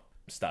Squad,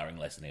 starring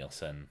Leslie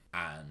Nielsen,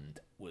 and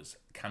was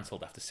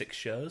cancelled after 6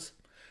 shows.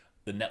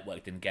 The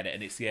network didn't get it,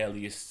 and it's the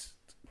earliest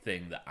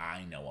thing that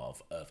I know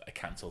of a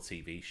cancelled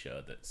TV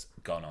show that's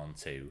gone on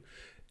to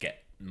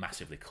get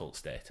massively cult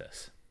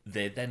status.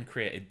 They then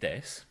created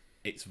this.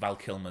 It's Val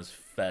Kilmer's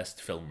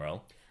first film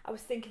role. I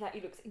was thinking that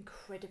he looks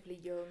incredibly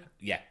young.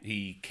 Yeah,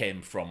 he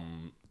came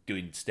from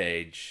doing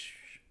stage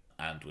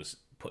and was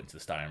put into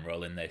the starring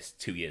role in this.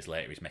 2 years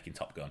later, he's making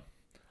Top Gun.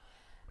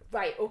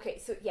 Right, okay,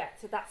 so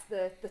that's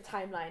the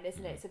timeline,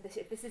 isn't it? So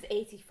this is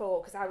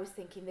 84, because I was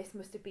thinking this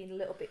must have been a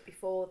little bit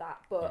before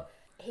that, but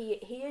he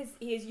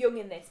is young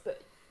in this,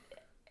 but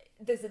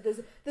there's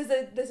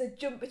a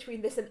jump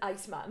between this and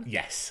Iceman.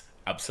 Yes,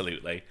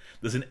 absolutely.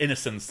 There's an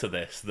innocence to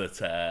this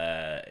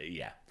that,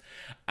 yeah.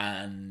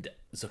 And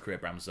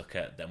Abraham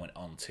Zucker then went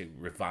on to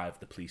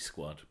revive the Police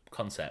Squad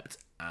concept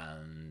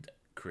and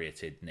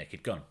created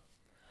Naked Gun.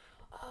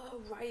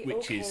 Oh, right,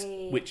 which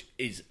okay.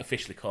 is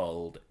officially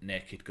called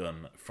Naked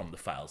Gun from the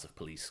Files of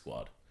Police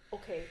Squad.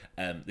 Okay.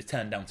 They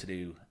turned down to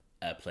do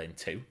Airplane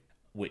 2,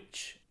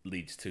 which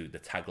leads to the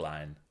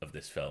tagline of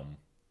this film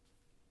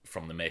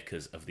from the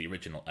makers of the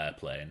original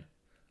Airplane,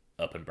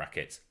 open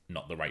brackets,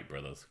 not the Wright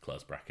brothers,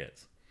 close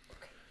brackets.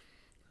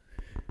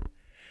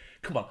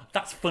 Come on,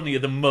 that's funnier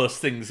than most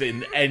things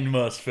in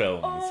most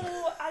films.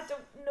 Oh, I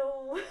don't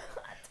know.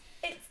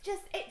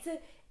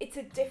 It's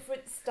a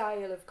different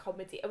style of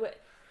comedy.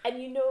 And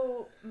you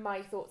know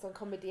my thoughts on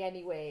comedy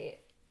anyway.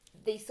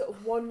 These sort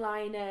of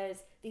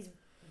one-liners, these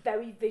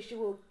very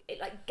visual,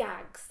 like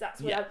gags. That's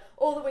what I'm...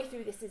 All the way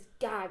through this is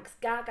gags.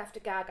 Gag after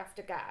gag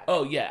after gag.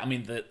 Oh, yeah. I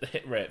mean, the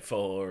hit rate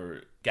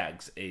for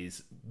gags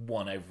is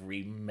 1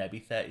 every maybe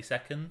 30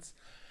 seconds.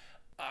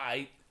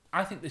 I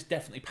think this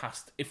definitely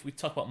passed... If we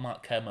talk about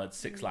Mark Kermode's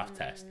 6 laugh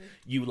test,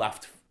 you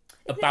laughed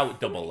about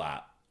double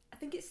that. I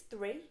think it's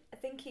 3. I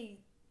think he...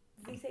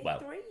 Did he say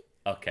 3?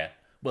 Okay.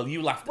 Well,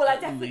 you laughed I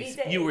at definitely least.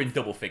 did. You were in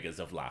double figures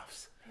of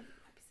laughs.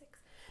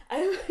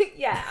 Maybe 6.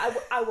 Yeah,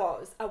 I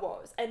was.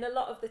 And a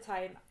lot of the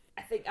time,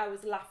 I think I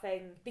was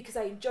laughing because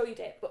I enjoyed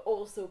it, but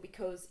also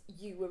because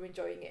you were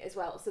enjoying it as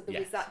well. So there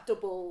was that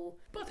double...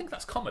 But I think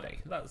that's comedy.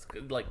 That's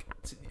like...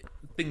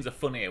 Things are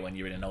funnier when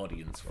you're in an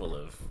audience full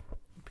of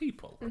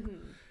people.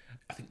 Mm-hmm.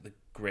 I think the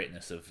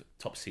greatness of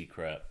Top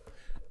Secret,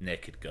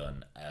 Naked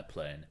Gun,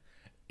 Airplane...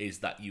 is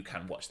that you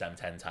can watch them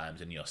 10 times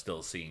and you're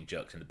still seeing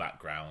jokes in the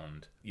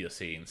background. You're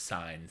seeing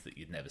signs that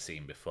you'd never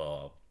seen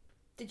before.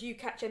 Did you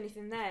catch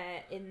anything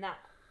there in that?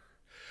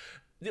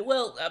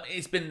 Well, I mean,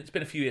 it's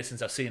been a few years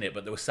since I've seen it,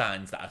 but there were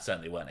signs that I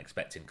certainly weren't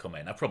expecting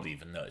coming. I've probably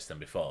even noticed them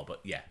before, but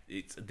yeah,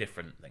 it's a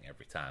different thing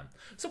every time.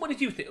 So what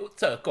did you think?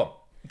 So, go on.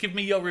 Give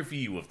me your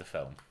review of the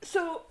film.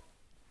 So,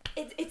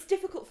 it's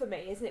difficult for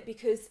me, isn't it?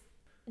 Because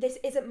this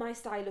isn't my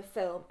style of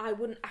film. I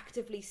wouldn't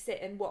actively sit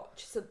and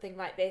watch something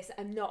like this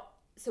and not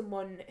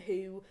someone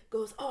who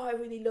goes, oh, I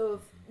really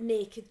love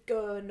Naked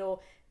Gun or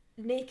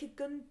Naked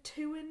Gun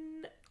 2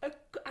 and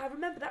I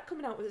remember that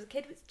coming out as a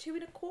kid. Was 2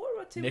 1/4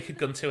 or 2? Naked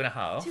Gun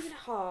 2.5.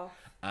 2.5.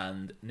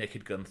 And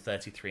Naked Gun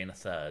 33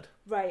 1/3.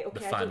 Right. Okay.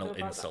 The I don't Final know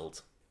about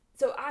Insult.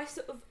 That.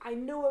 So I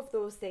know of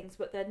those things,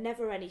 but they're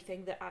never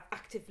anything that I've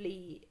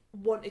actively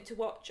wanted to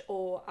watch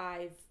or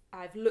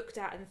I've looked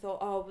at and thought,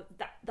 oh,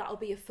 that'll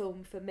be a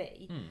film for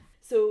me.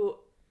 So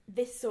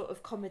this sort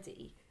of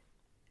comedy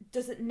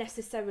doesn't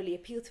necessarily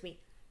appeal to me.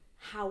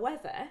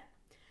 However,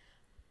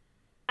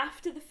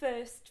 after the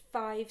first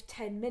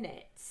 5-10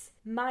 minutes,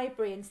 my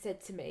brain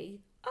said to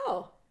me,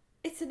 oh,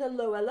 it's an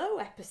Allo Allo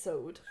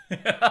episode.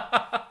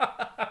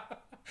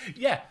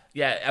 Yeah.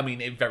 I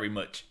mean, it very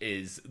much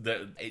is.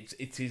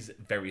 It is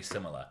very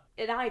similar.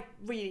 And I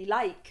really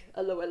like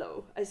Allo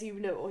Allo, as you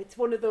know. It's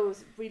one of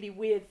those really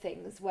weird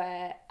things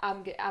where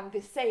I'm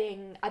just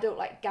saying I don't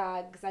like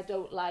gags, I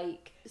don't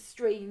like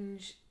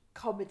strange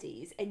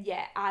comedies, and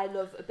yet I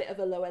love a bit of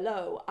Allo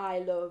Allo. I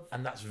love,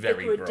 and that's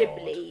very Dibra broad.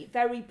 Dibbly,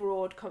 very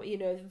broad,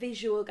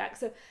 visual gags.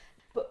 So,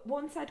 but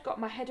once I'd got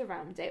my head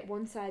around it,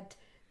 once I'd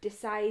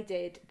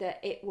decided that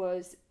it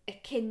was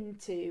akin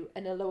to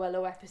an Allo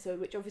Allo episode,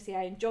 which obviously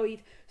I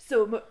enjoyed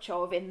so much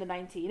of in the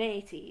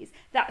 1980s,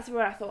 that's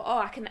where I thought, oh,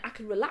 I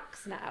can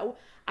relax now.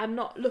 I'm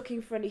not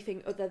looking for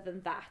anything other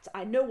than that.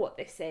 I know what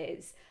this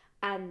is,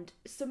 and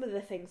some of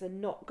the things are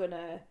not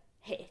gonna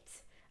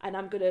hit, and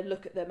I'm gonna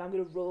look at them, I'm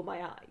gonna roll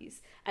my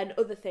eyes, and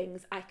other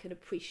things I can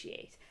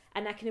appreciate.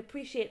 And I can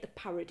appreciate the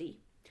parody,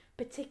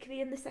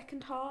 particularly in the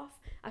second half.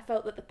 I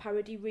felt that the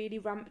parody really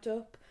ramped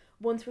up.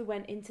 Once we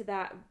went into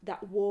that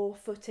war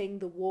footing,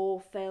 the war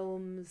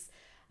films,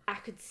 I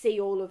could see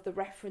all of the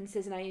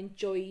references, and I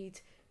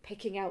enjoyed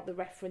picking out the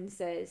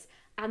references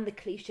and the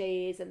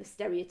cliches and the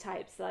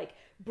stereotypes, like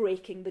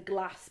breaking the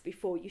glass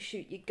before you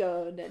shoot your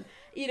gun, and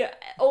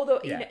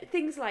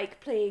things like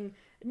playing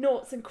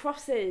noughts and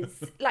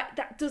crosses, like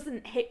that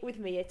doesn't hit with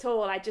me at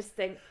all. I just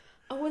think,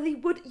 oh well,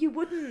 you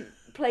wouldn't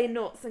play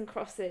noughts and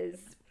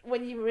crosses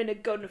when you were in a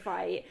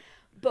gunfight.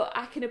 But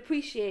I can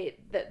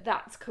appreciate that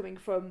that's coming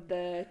from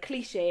the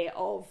cliche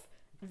of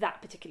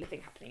that particular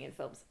thing happening in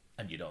films.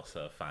 And you'd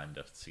also find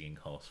us seeing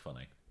horse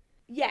funny.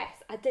 Yes,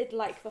 I did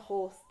like the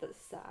horse that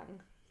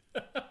sang.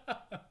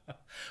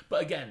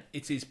 But again,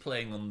 it is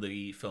playing on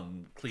the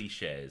film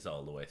cliches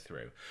all the way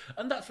through.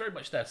 And that's very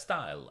much their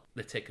style.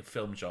 They take a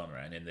film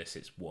genre, and in this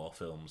it's war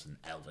films and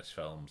Elvis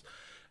films.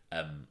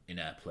 In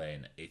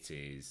Airplane, it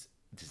is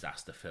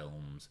disaster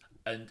films.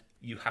 And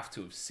you have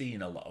to have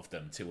seen a lot of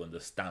them to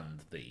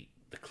understand the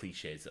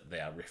cliches that they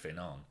are riffing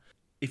on.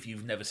 If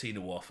you've never seen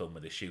a war film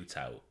with a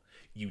shootout,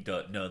 you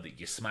don't know that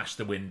you smash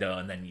the window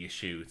and then you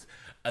shoot,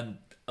 and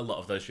a lot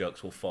of those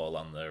jokes will fall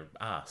on their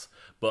ass.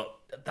 But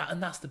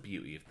that's the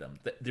beauty of them.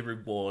 They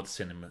reward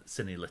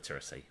cine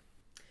literacy.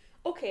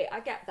 Okay,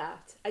 I get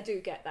that. I do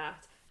get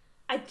that.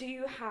 I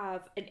do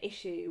have an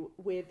issue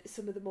with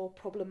some of the more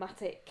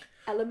problematic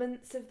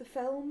elements of the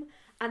film,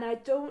 and I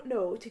don't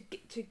know,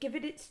 to give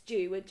it its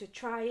due and to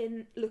try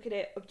and look at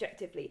it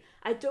objectively,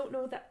 I don't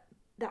know that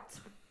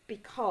that's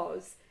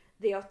because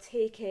they are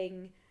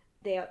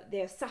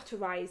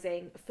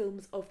satirising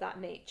films of that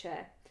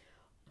nature,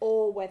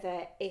 or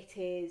whether it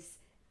is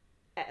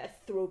a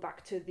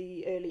throwback to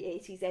the early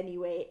 80s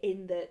anyway,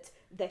 in that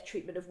their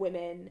treatment of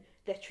women,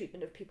 their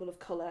treatment of people of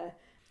colour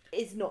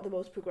is not the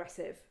most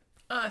progressive.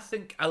 I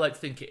like to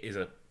think it is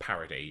a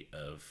parody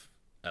of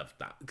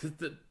that, because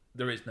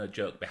there is no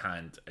joke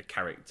behind a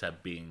character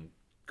being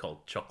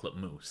called Chocolate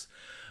Mousse,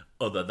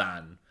 other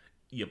than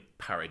you're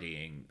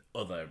parodying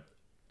other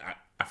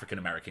African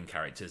American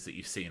characters that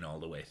you've seen all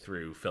the way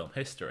through film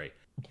history.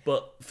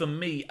 But for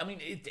me, I mean,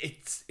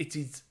 it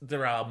is.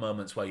 There are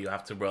moments where you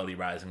have to roll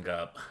your eyes and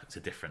go, "It's a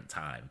different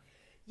time."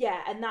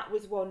 Yeah, and that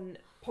was one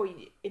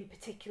point in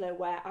particular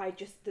where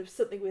there was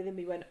something within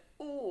me went,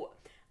 "Oh,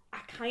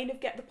 I kind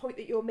of get the point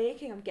that you're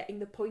making. I'm getting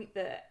the point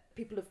that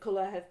people of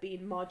colour have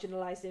been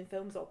marginalised in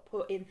films or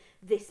put in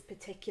this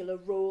particular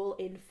role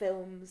in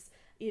films,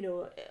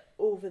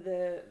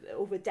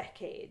 over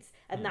decades,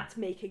 and that's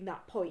making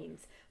that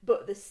point.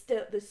 But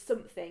there's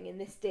something in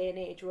this day and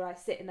age where I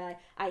sit and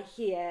I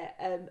hear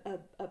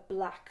a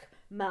black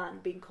man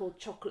being called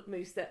Chocolate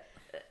Mousse that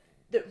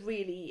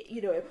really,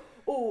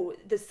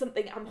 there's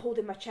something, I'm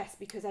holding my chest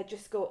because I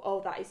just go,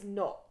 oh, that's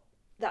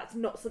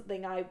not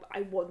something I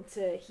want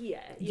to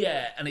hear.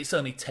 Yeah, and it's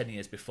only 10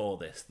 years before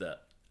this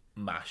that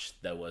MASH,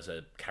 there was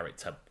a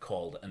character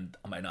called, and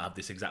I might not have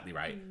this exactly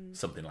right,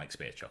 something like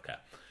Spear Chucker.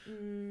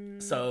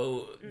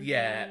 So,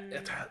 yeah,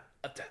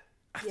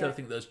 I don't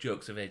think those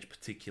jokes have aged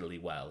particularly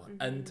well.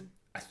 And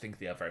I think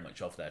they are very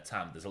much of their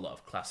time. There's a lot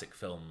of classic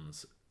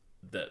films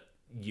that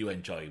you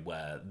enjoy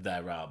where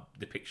there are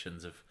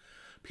depictions of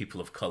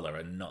people of colour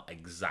and not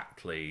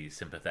exactly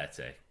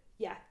sympathetic.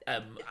 Yeah.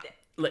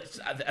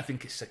 I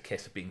think it's a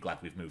case of being glad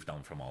we've moved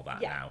on from all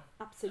that now.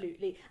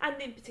 Absolutely.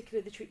 And in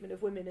particular the treatment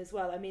of women as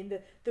well. I mean,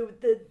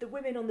 the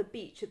women on the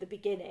beach at the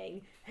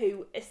beginning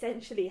who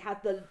essentially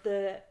had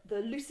the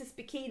loosest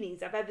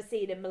bikinis I've ever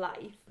seen in my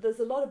life. There's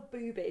a lot of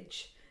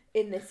boobage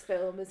in this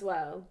film as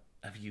well.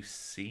 have you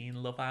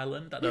seen Love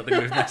Island? I don't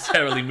think we've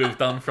necessarily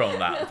moved on from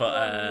that,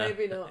 but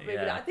maybe not. Maybe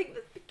yeah. not. I think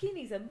the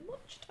bikinis are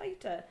much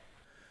tighter.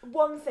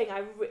 One thing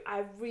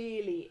I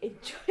really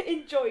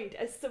enjoyed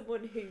as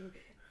someone who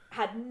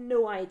had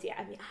no idea.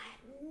 I mean, I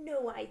had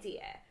no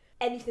idea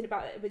anything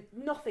about it, with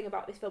nothing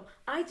about this film.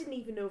 I didn't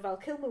even know Val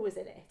Kilmer was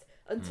in it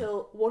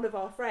until one of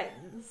our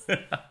friends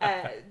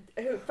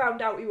who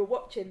found out we were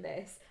watching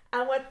this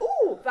and went,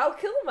 "Oh, Val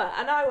Kilmer,"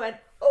 and I went,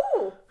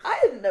 "Oh, I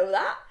didn't know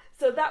that."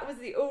 So that was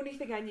the only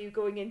thing I knew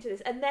going into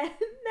this. And then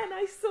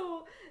I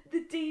saw the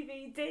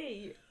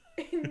DVD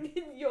in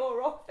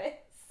your office,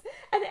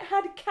 and it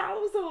had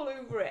cows all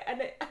over it,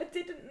 and I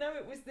didn't know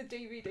it was the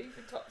DVD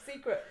for Top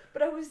Secret,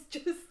 but I was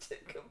just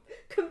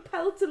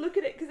compelled to look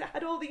at it because it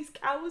had all these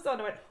cows on.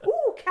 I went,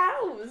 "Ooh,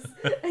 cows!"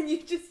 And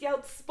you just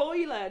yelled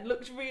 "spoiler" and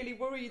looked really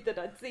worried that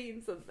I'd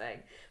seen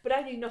something. But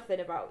I knew nothing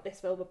about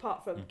this film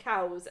apart from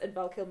cows and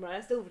Val Kilmer, and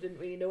I still didn't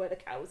really know where the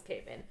cows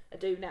came in. I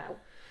do now.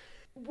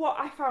 What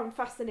I found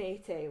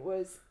fascinating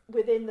was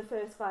within the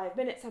first 5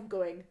 minutes I'm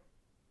going,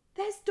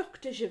 there's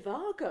Dr.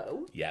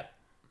 Zhivago. Yep.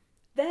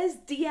 There's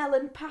DL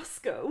and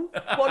Pasco,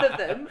 one of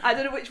them. I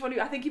don't know which one.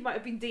 I think he might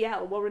have been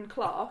DL, Warren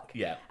Clark.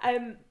 Yeah.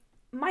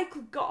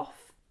 Michael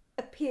Gough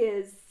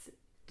appears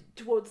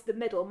towards the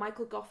middle.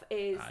 Michael Gough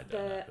is I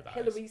don't know who that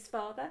Hillary's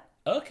father.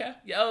 Okay.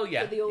 Yeah. Oh,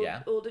 yeah. So the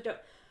yeah. older doc.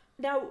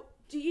 Now,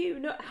 do you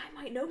know? I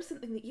might know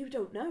something that you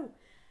don't know.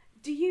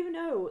 Do you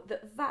know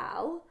that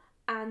Val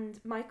and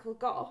Michael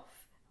Gough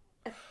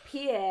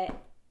appear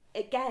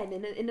again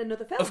in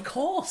another film? Of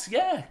course,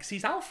 yeah, because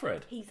he's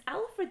Alfred. He's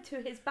Alfred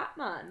to his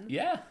Batman.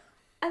 Yeah.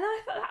 And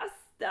I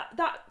thought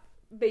that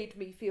made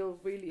me feel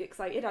really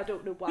excited. I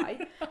don't know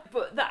why,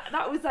 but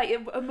that was like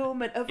a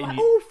moment of like,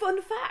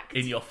 fun fact.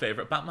 In your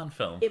favourite Batman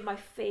film? In my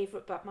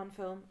favourite Batman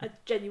film.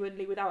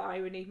 Genuinely, without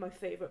irony, my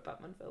favourite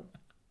Batman film.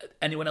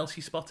 Anyone else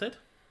you spotted?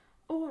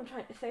 Oh, I'm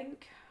trying to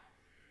think.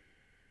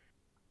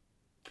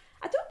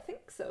 I don't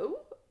think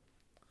so.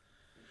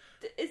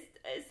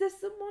 Is there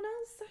someone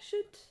else I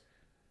should...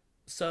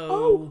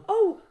 So...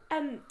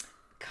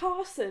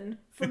 Carson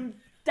from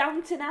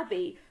Downton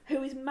Abbey,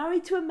 who is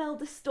married to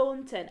Imelda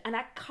Staunton, and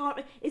I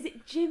can't... Is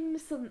it Jim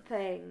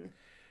something?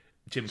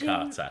 Jim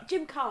Carter.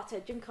 Jim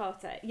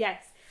Carter,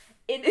 yes.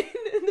 In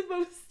the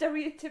most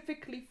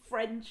stereotypically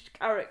French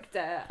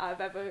character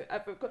I've ever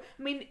got.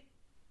 I mean,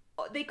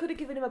 they could have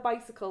given him a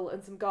bicycle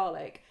and some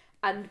garlic,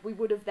 and we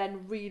would have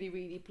then really,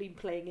 really been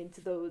playing into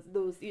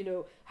those, you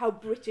know, how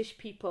British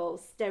people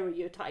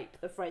stereotype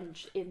the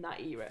French in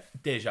that era.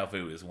 Deja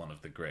Vu is one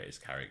of the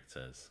greatest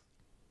characters.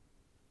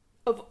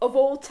 Of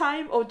all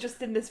time, or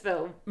just in this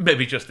film?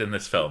 Maybe just in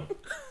this film.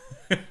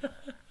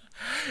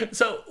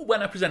 So,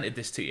 when I presented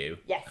this to you,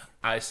 Yes.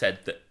 I said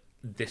that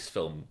this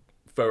film,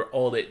 for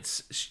all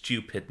its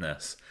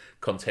stupidness,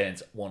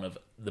 contains one of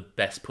the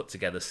best put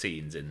together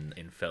scenes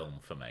in film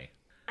for me.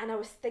 And I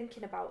was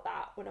thinking about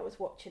that when I was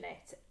watching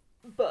it.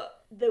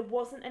 But there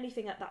wasn't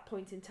anything at that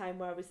point in time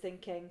where I was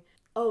thinking,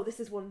 oh, this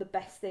is one of the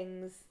best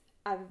things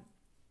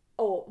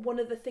or one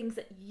of the things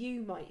that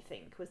you might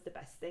think was the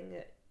best thing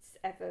that's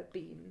ever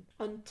been.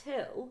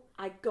 Until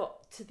I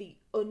got to the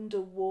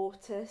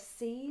underwater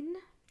scene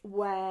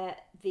where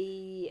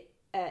the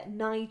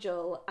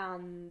Nigel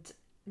and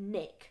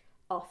Nick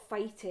are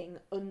fighting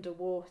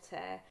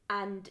underwater,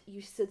 and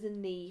you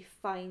suddenly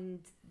find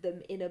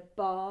them in a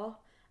bar,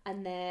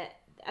 and they're,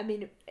 I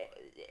mean,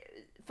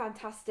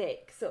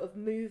 fantastic sort of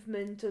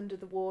movement under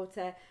the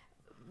water,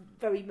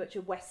 very much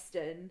a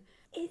Western.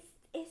 Is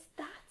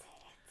that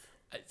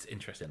it? It's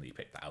interesting that you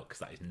picked that out, because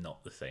that is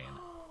not the scene.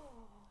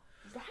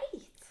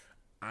 Right.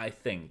 I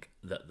think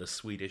that the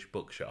Swedish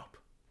bookshop,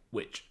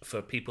 which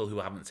for people who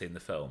haven't seen the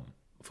film,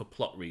 for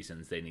plot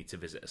reasons, they need to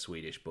visit a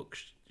Swedish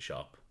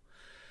bookshop.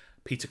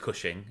 Peter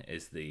Cushing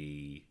is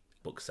the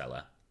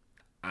bookseller,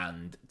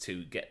 and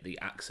to get the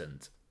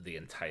accent, the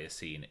entire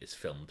scene is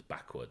filmed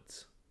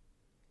backwards.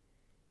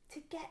 To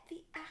get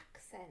the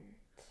accent.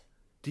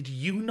 Did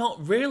you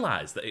not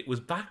realise that it was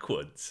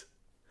backwards?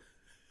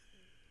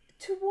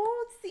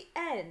 Towards the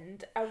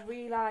end, I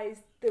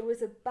realised there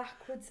was a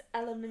backwards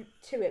element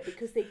to it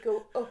because they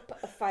go up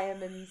a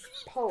fireman's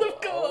pole. They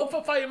go up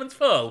a fireman's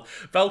pole.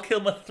 Val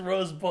Kilmer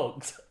throws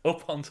books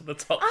up onto the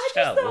top I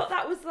shelf. just thought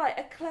that was like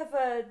a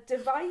clever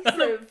device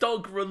And a of...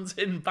 dog runs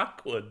in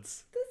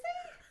backwards. Does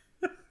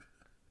he?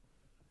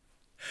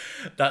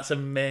 That's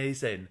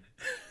amazing.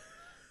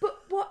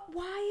 But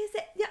why is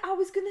it... Yeah, I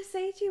was going to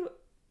say to you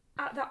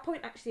at that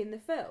point, actually, in the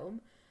film,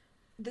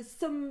 there's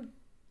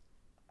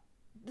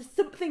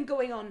something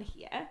going on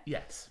here.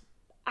 Yes.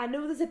 I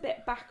know there's a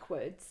bit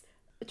backwards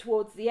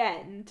towards the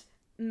end.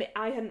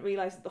 I hadn't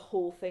realised that the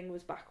whole thing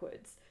was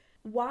backwards.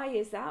 Why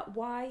is that?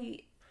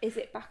 Why is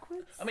it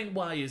backwards? I mean,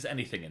 why is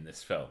anything in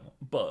this film?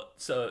 But,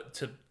 so,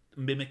 to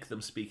mimic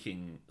them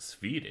speaking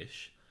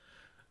Swedish,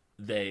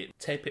 they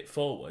tape it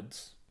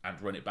forwards and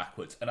run it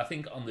backwards. And I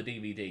think on the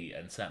DVD,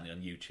 and certainly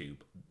on YouTube,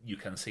 you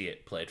can see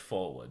it played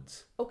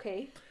forwards.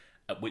 Okay.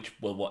 Which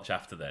we'll watch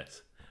after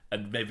this.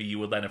 and maybe you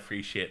will then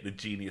appreciate the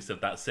genius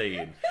of that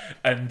scene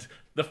and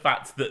the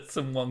fact that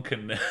someone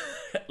can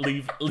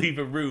leave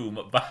a room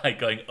by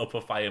going up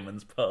a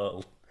fireman's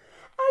pole.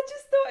 I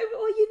just thought,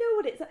 well, you know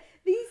what it's like.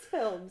 These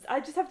films, I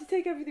just have to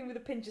take everything with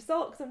a pinch of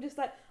salt because I'm just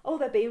like, oh,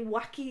 they're being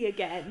wacky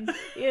again.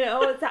 You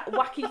know, it's that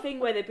wacky thing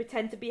where they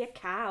pretend to be a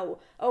cow.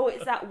 Oh,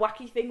 it's that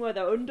wacky thing where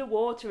they're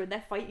underwater and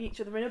they're fighting each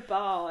other in a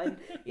bar. And,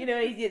 you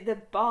know, the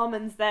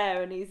barman's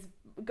there and he's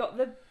got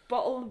the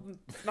bottle,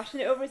 smashing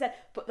it over his head,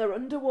 but they're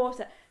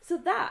underwater. So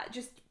that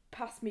just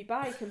passed me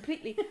by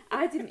completely.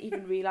 I didn't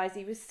even realise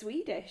he was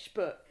Swedish,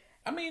 but...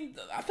 I mean,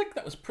 I think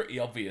that was pretty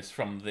obvious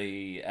from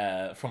the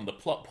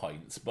plot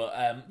points, but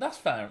that's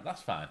fine.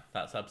 That's fine.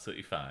 That's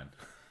absolutely fine.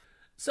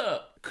 So,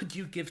 could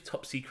you give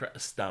Top Secret a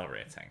star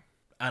rating?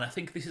 And I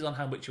think this is on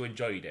how much you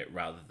enjoyed it,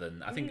 rather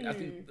than I think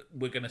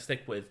we're going to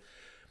stick with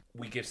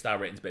we give star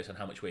ratings based on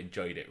how much we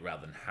enjoyed it,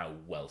 rather than how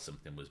well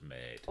something was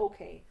made.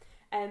 Okay.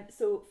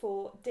 So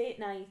for date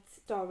night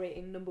star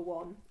rating number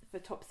 1 for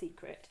Top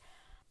Secret,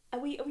 are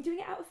we doing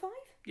it out of 5?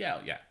 Yeah.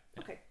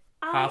 Okay.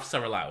 Halves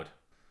are allowed.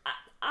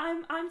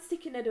 I'm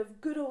sticking at a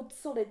good old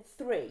solid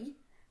 3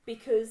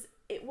 because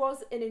it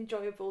was an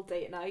enjoyable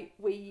date night.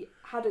 We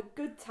had a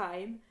good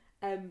time.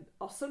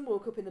 Our son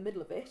woke up in the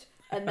middle of it,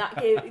 and that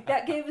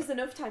gave us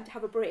enough time to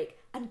have a break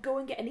and go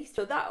and get an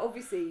Easter. So that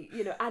obviously,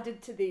 you know,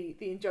 added to the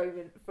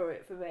enjoyment for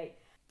it for me.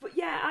 But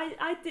yeah,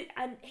 I did,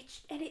 and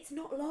it's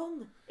not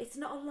long. It's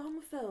not a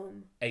long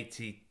film.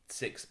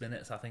 86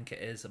 minutes, I think it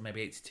is, or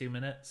maybe 82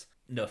 minutes.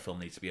 No film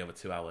needs to be over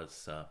 2 hours,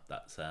 so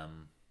that's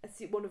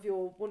one of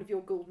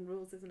your golden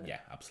rules, isn't it?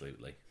 Yeah,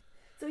 absolutely.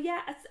 So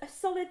yeah, a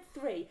solid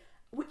 3,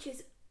 which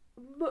is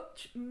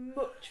much,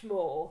 much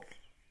more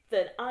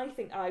than I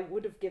think I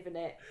would have given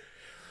it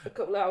a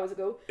couple of hours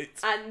ago.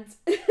 It's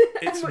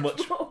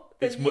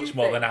much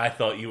more than I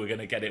thought you were going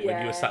to get it when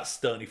you were Yeah. sat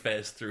stony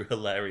faced through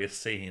hilarious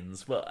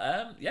scenes. But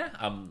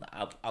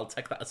I'll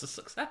take that as a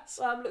success.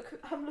 Well,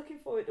 I'm looking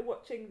forward to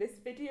watching this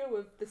video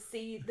of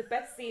the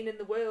best scene in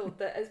the world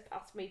that has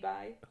passed me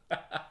by.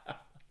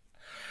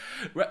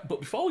 Right, but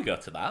before we go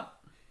to that,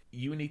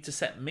 you need to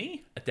set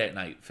me a date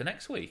night for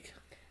next week.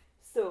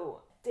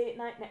 So, date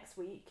night next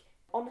week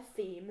on a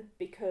theme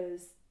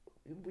because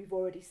we've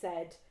already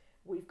said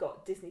we've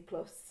got Disney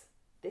Plus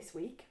this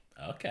week.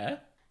 Okay.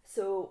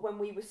 So when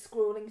we were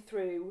scrolling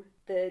through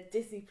the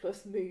Disney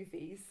Plus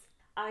movies,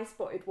 I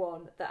spotted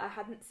one that I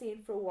hadn't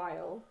seen for a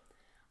while.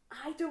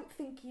 I don't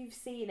think you've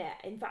seen it.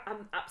 In fact,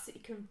 I'm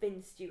absolutely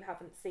convinced you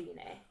haven't seen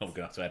it. I'm going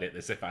to have to edit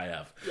this if I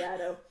have. Yeah, I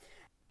know.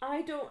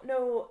 I don't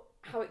know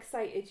how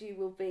excited you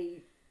will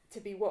be to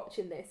be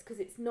watching this because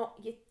it's not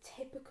your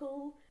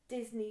typical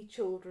Disney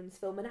children's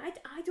film, and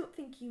I don't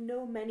think you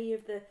know many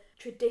of the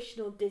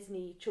traditional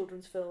Disney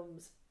children's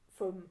films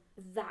from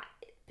that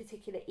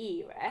particular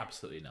era.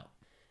 Absolutely not.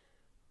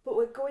 But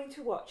we're going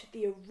to watch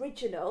the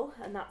original,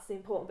 and that's the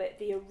important bit,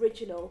 the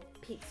original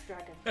Pete's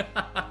Dragon.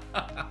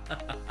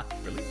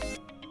 Really?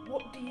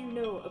 What What do you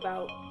know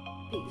about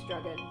Pete's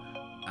Dragon?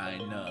 I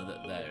know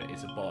that there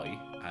is a boy.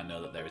 I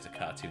know that there is a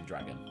cartoon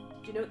dragon.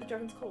 Do you know what the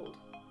dragon's called?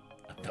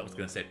 I was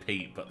going to say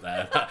Pete, but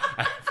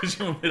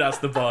presumably that's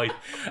the boy.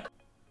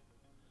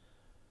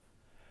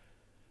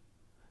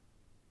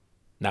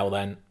 Now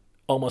then,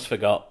 almost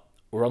forgot,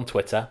 we're on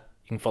Twitter.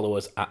 You can follow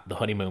us at The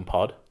Honeymoon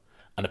Pod.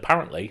 And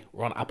apparently,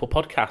 we're on Apple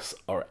Podcasts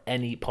or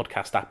any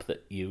podcast app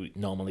that you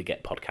normally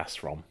get podcasts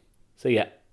from. So yeah,